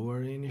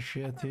lower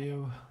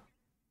initiative.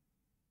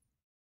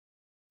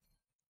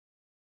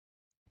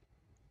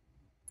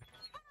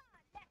 Come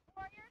on, Mech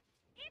Warriors!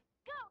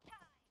 It's go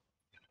time!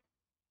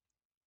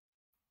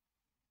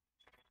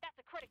 That's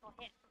a critical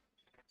hit.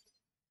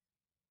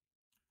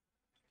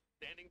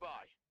 Standing by.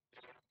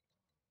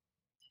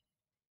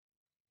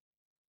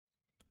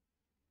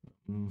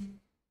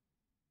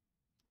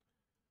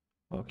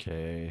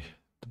 Okay,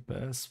 the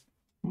best.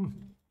 Good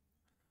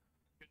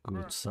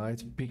Confirmed.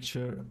 side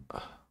picture.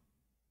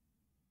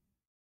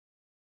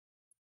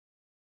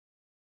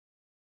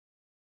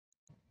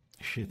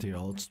 Shitty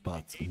odds,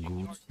 but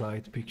good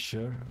side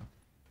picture.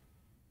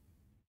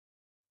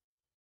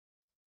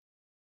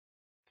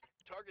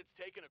 Target's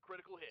taken a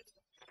critical hit.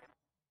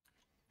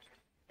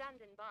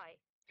 Standing by.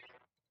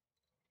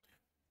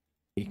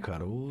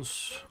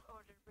 Icarus. Field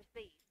order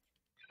received.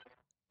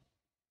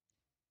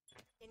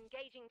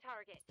 Engaging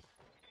target.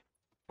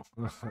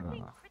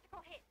 Marking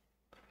critical hit.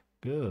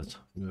 Good.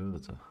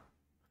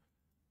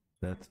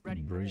 That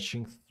Ready.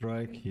 breaching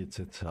strike hits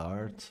it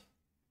hard.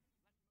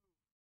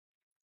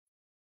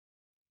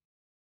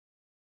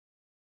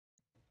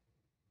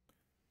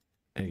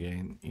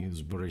 Again,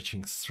 use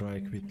breaching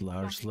strike with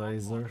large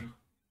laser.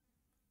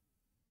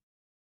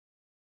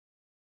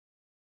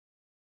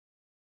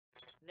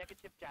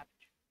 Negative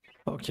damage.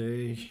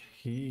 Okay,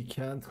 he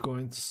can't go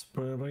into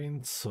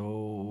sprint,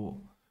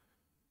 so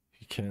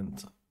he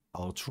can't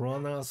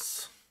outrun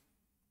us.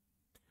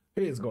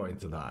 He is going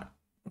to die.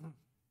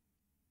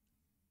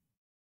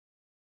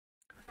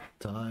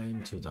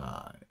 Time to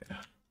die.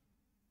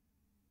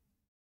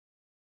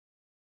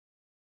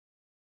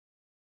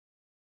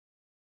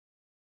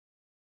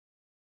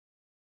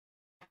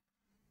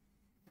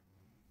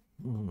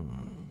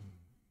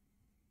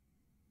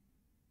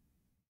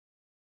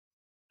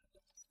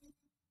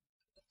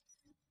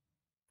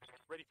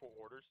 Ready for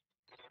orders.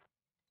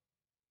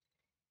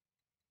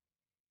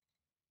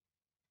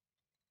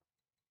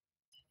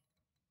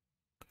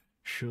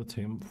 Shoot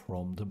him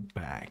from the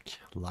back,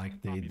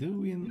 like they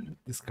do in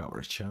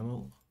Discovery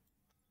Channel.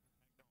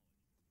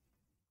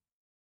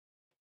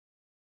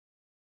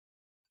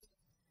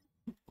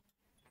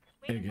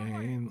 Waiting for orders.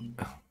 Again,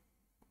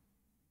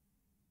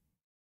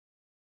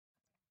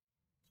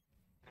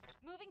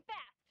 Moving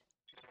fast.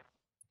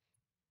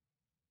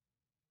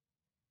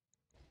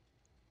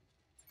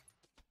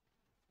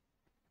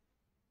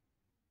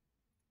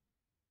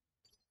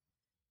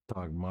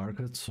 stock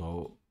market,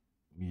 so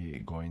we're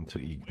going to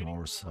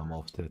ignore some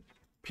of the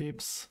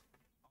pips.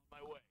 On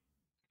my way.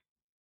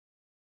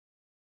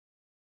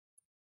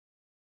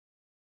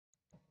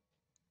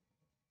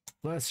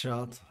 Last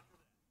shot.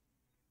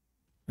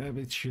 A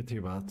bit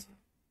shitty, but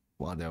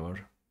whatever.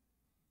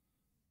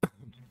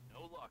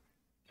 No luck.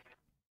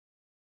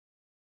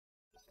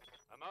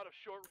 I'm out of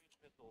short range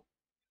missiles.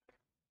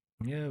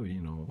 Yeah, we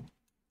know.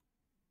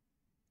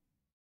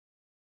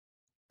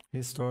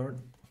 His turn.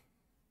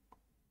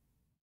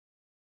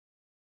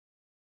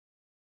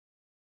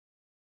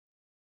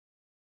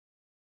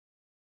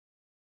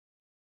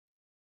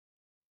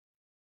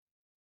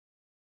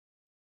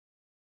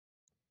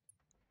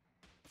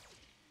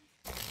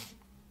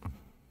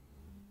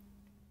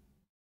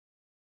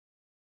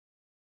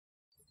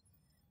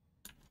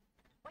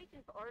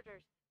 Waiting for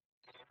orders.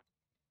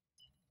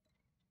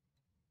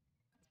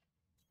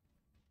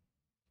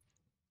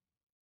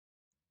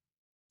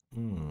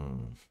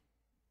 Hmm.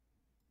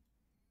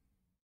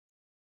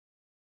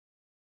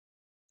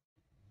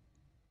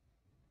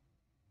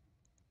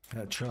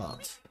 Headshot.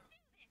 Let's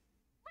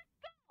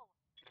go!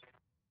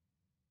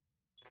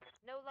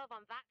 No love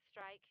on that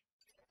strike.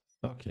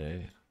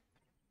 Okay.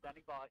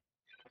 Standing by.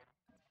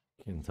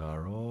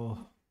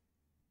 Kintaro.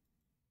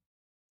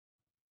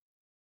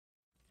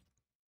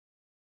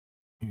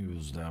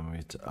 Use them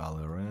with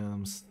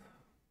alarms.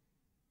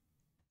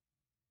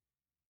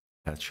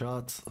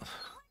 Headshot.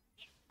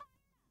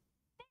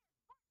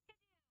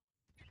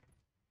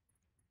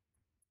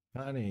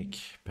 Panic,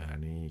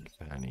 panic,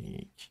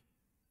 panic.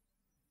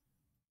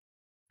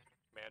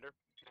 Commander.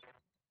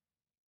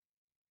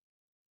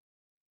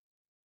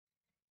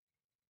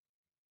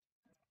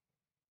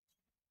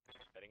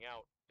 Heading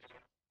out.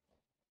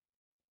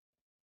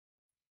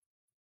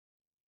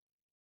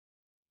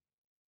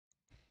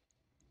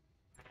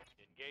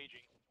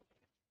 Engaging.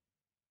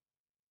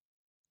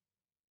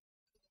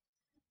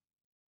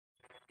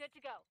 Good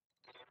to go.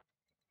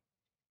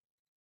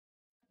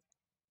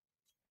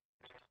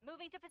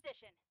 Moving to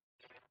position.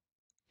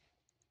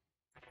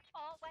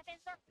 All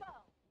weapons are go.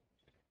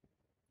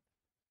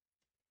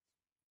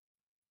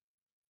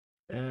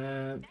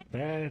 And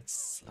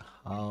that's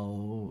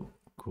how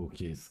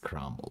cookies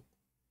crumble.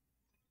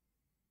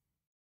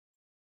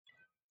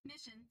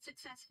 Mission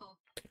successful.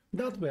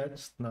 Not bad,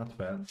 not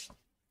bad.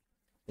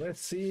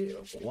 Let's see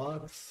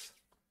what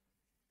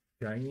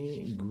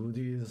shiny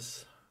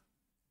goodies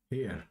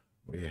here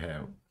we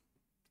have.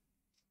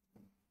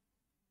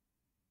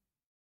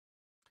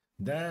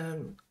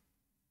 Then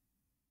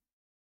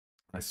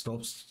I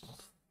stopped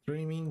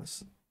streaming.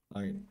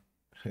 I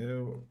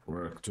have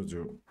work to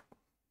do.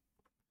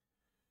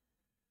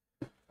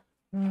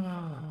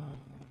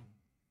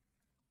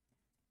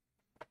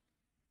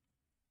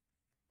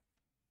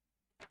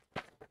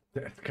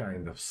 That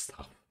kind of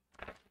stuff.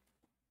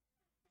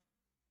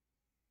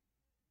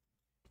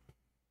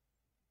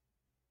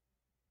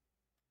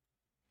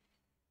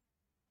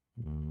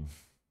 Hmm.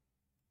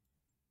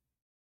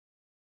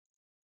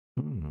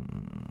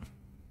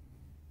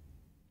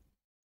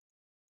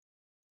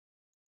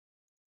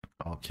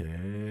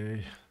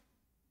 Okay.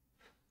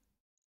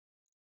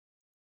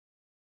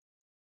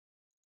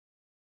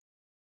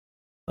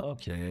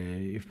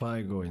 Okay, if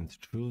I going to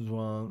choose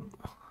one,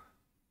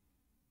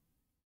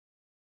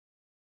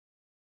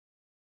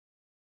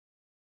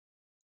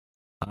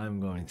 I'm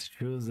going to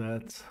choose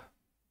that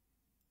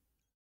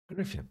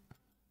Griffin.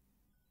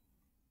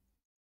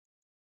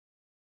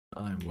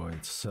 I'm going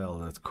to sell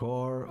that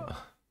core.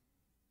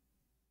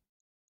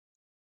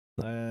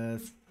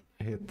 Let's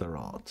hit the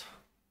rod.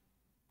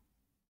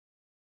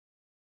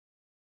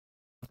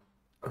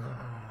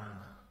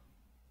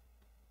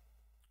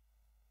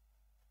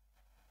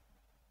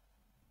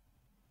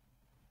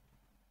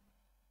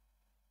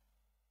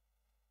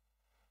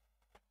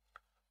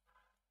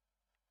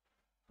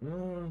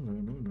 No.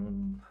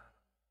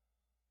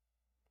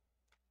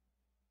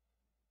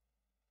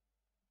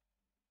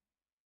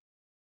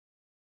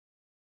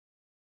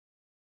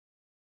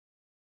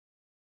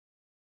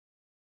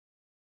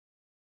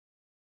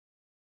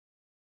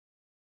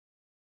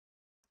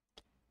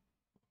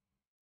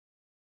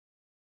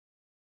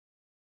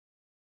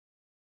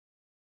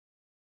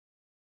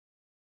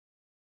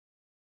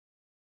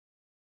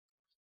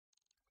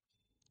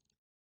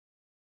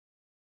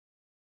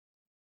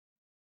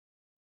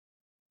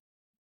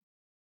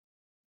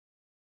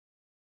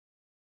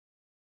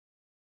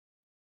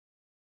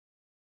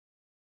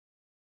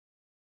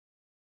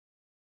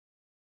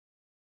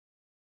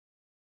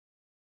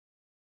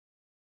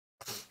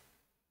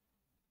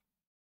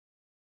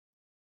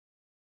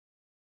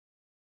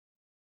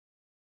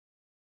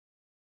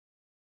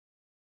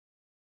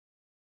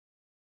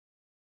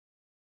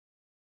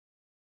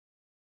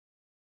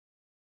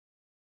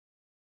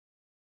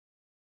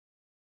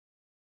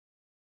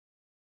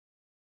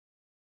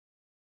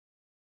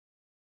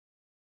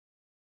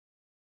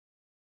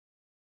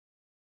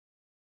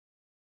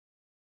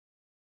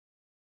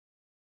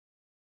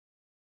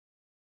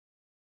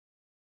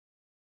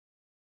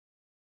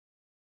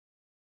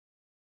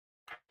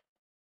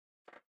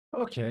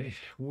 Okay,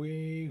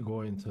 we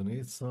going to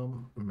need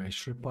some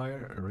match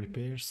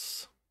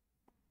repairs.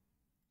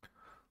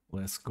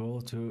 Let's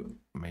go to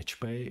match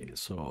bay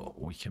so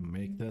we can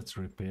make that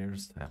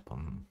repairs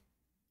happen.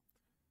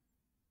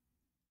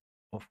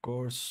 Of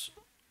course.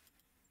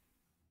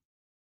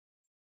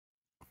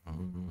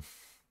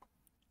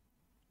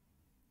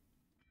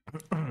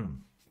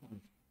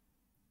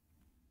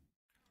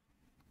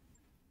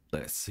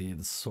 Let's see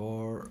the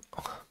sword.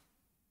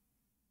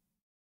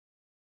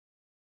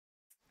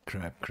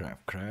 Crap,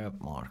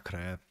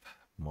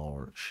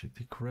 more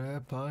shitty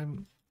crap.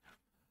 I'm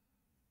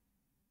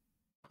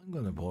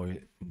gonna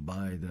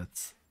buy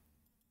that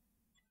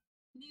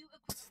New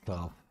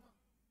stuff.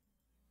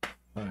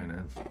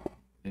 Fine,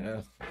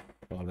 yeah,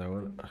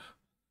 whatever.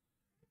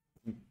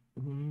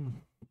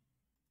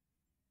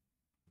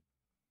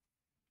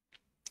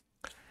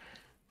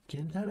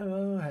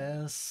 Quintero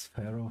has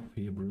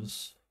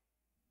Ferrofibrous.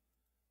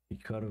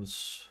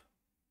 Icarus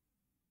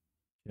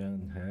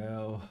can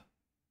have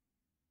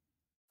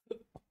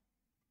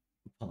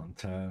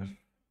Panther.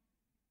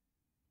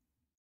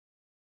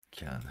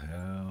 Can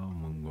have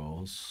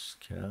Mongols.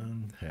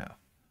 Can have.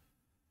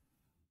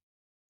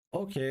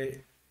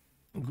 Okay,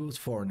 good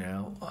for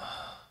now.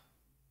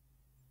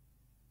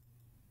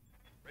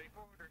 Ready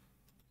for order.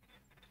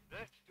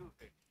 Let's do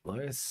it.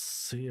 Let's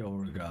see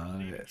our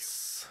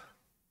guys.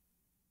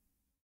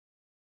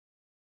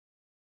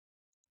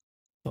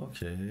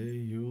 Okay,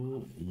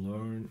 you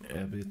learn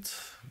a bit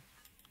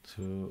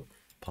to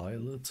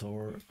pilot,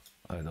 or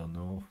I don't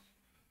know.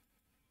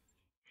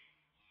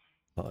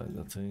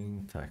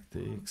 Piloting,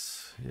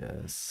 tactics,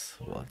 yes,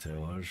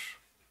 whatever.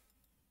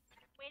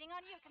 Waiting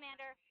on you,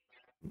 Commander.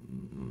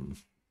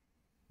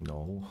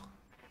 No,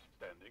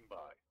 Standing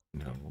by.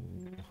 no,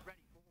 Ready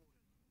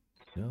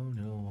for order.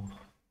 no.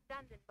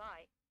 Standing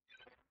by.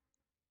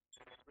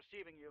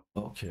 Receiving you.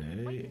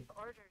 Okay, Waiting for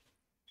orders.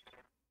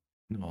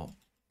 no.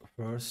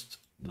 First,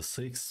 the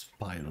 6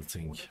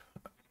 piloting.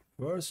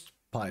 First,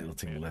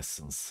 piloting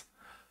lessons.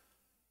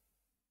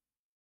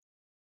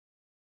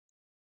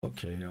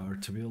 Okay,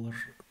 Artwheeler.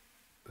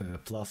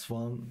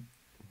 +1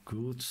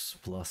 goods,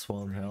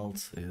 +1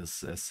 health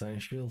is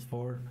essential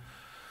for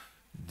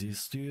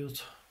this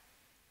dude.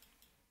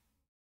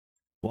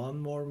 One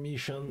more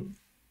mission.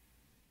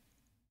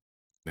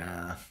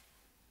 Nah.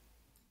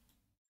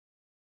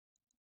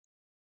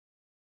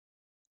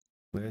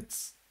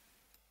 Let's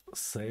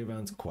save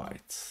and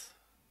quit.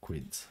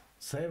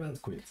 Save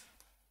and quit.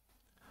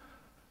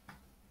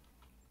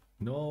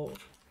 No.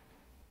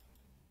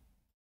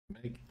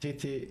 Make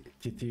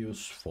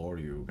TTUs for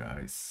you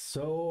guys.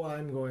 So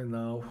I'm going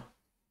now.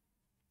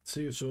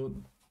 See you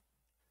soon.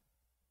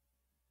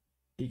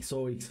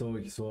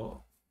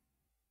 XOXOXO.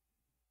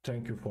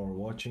 Thank you for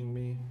watching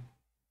me.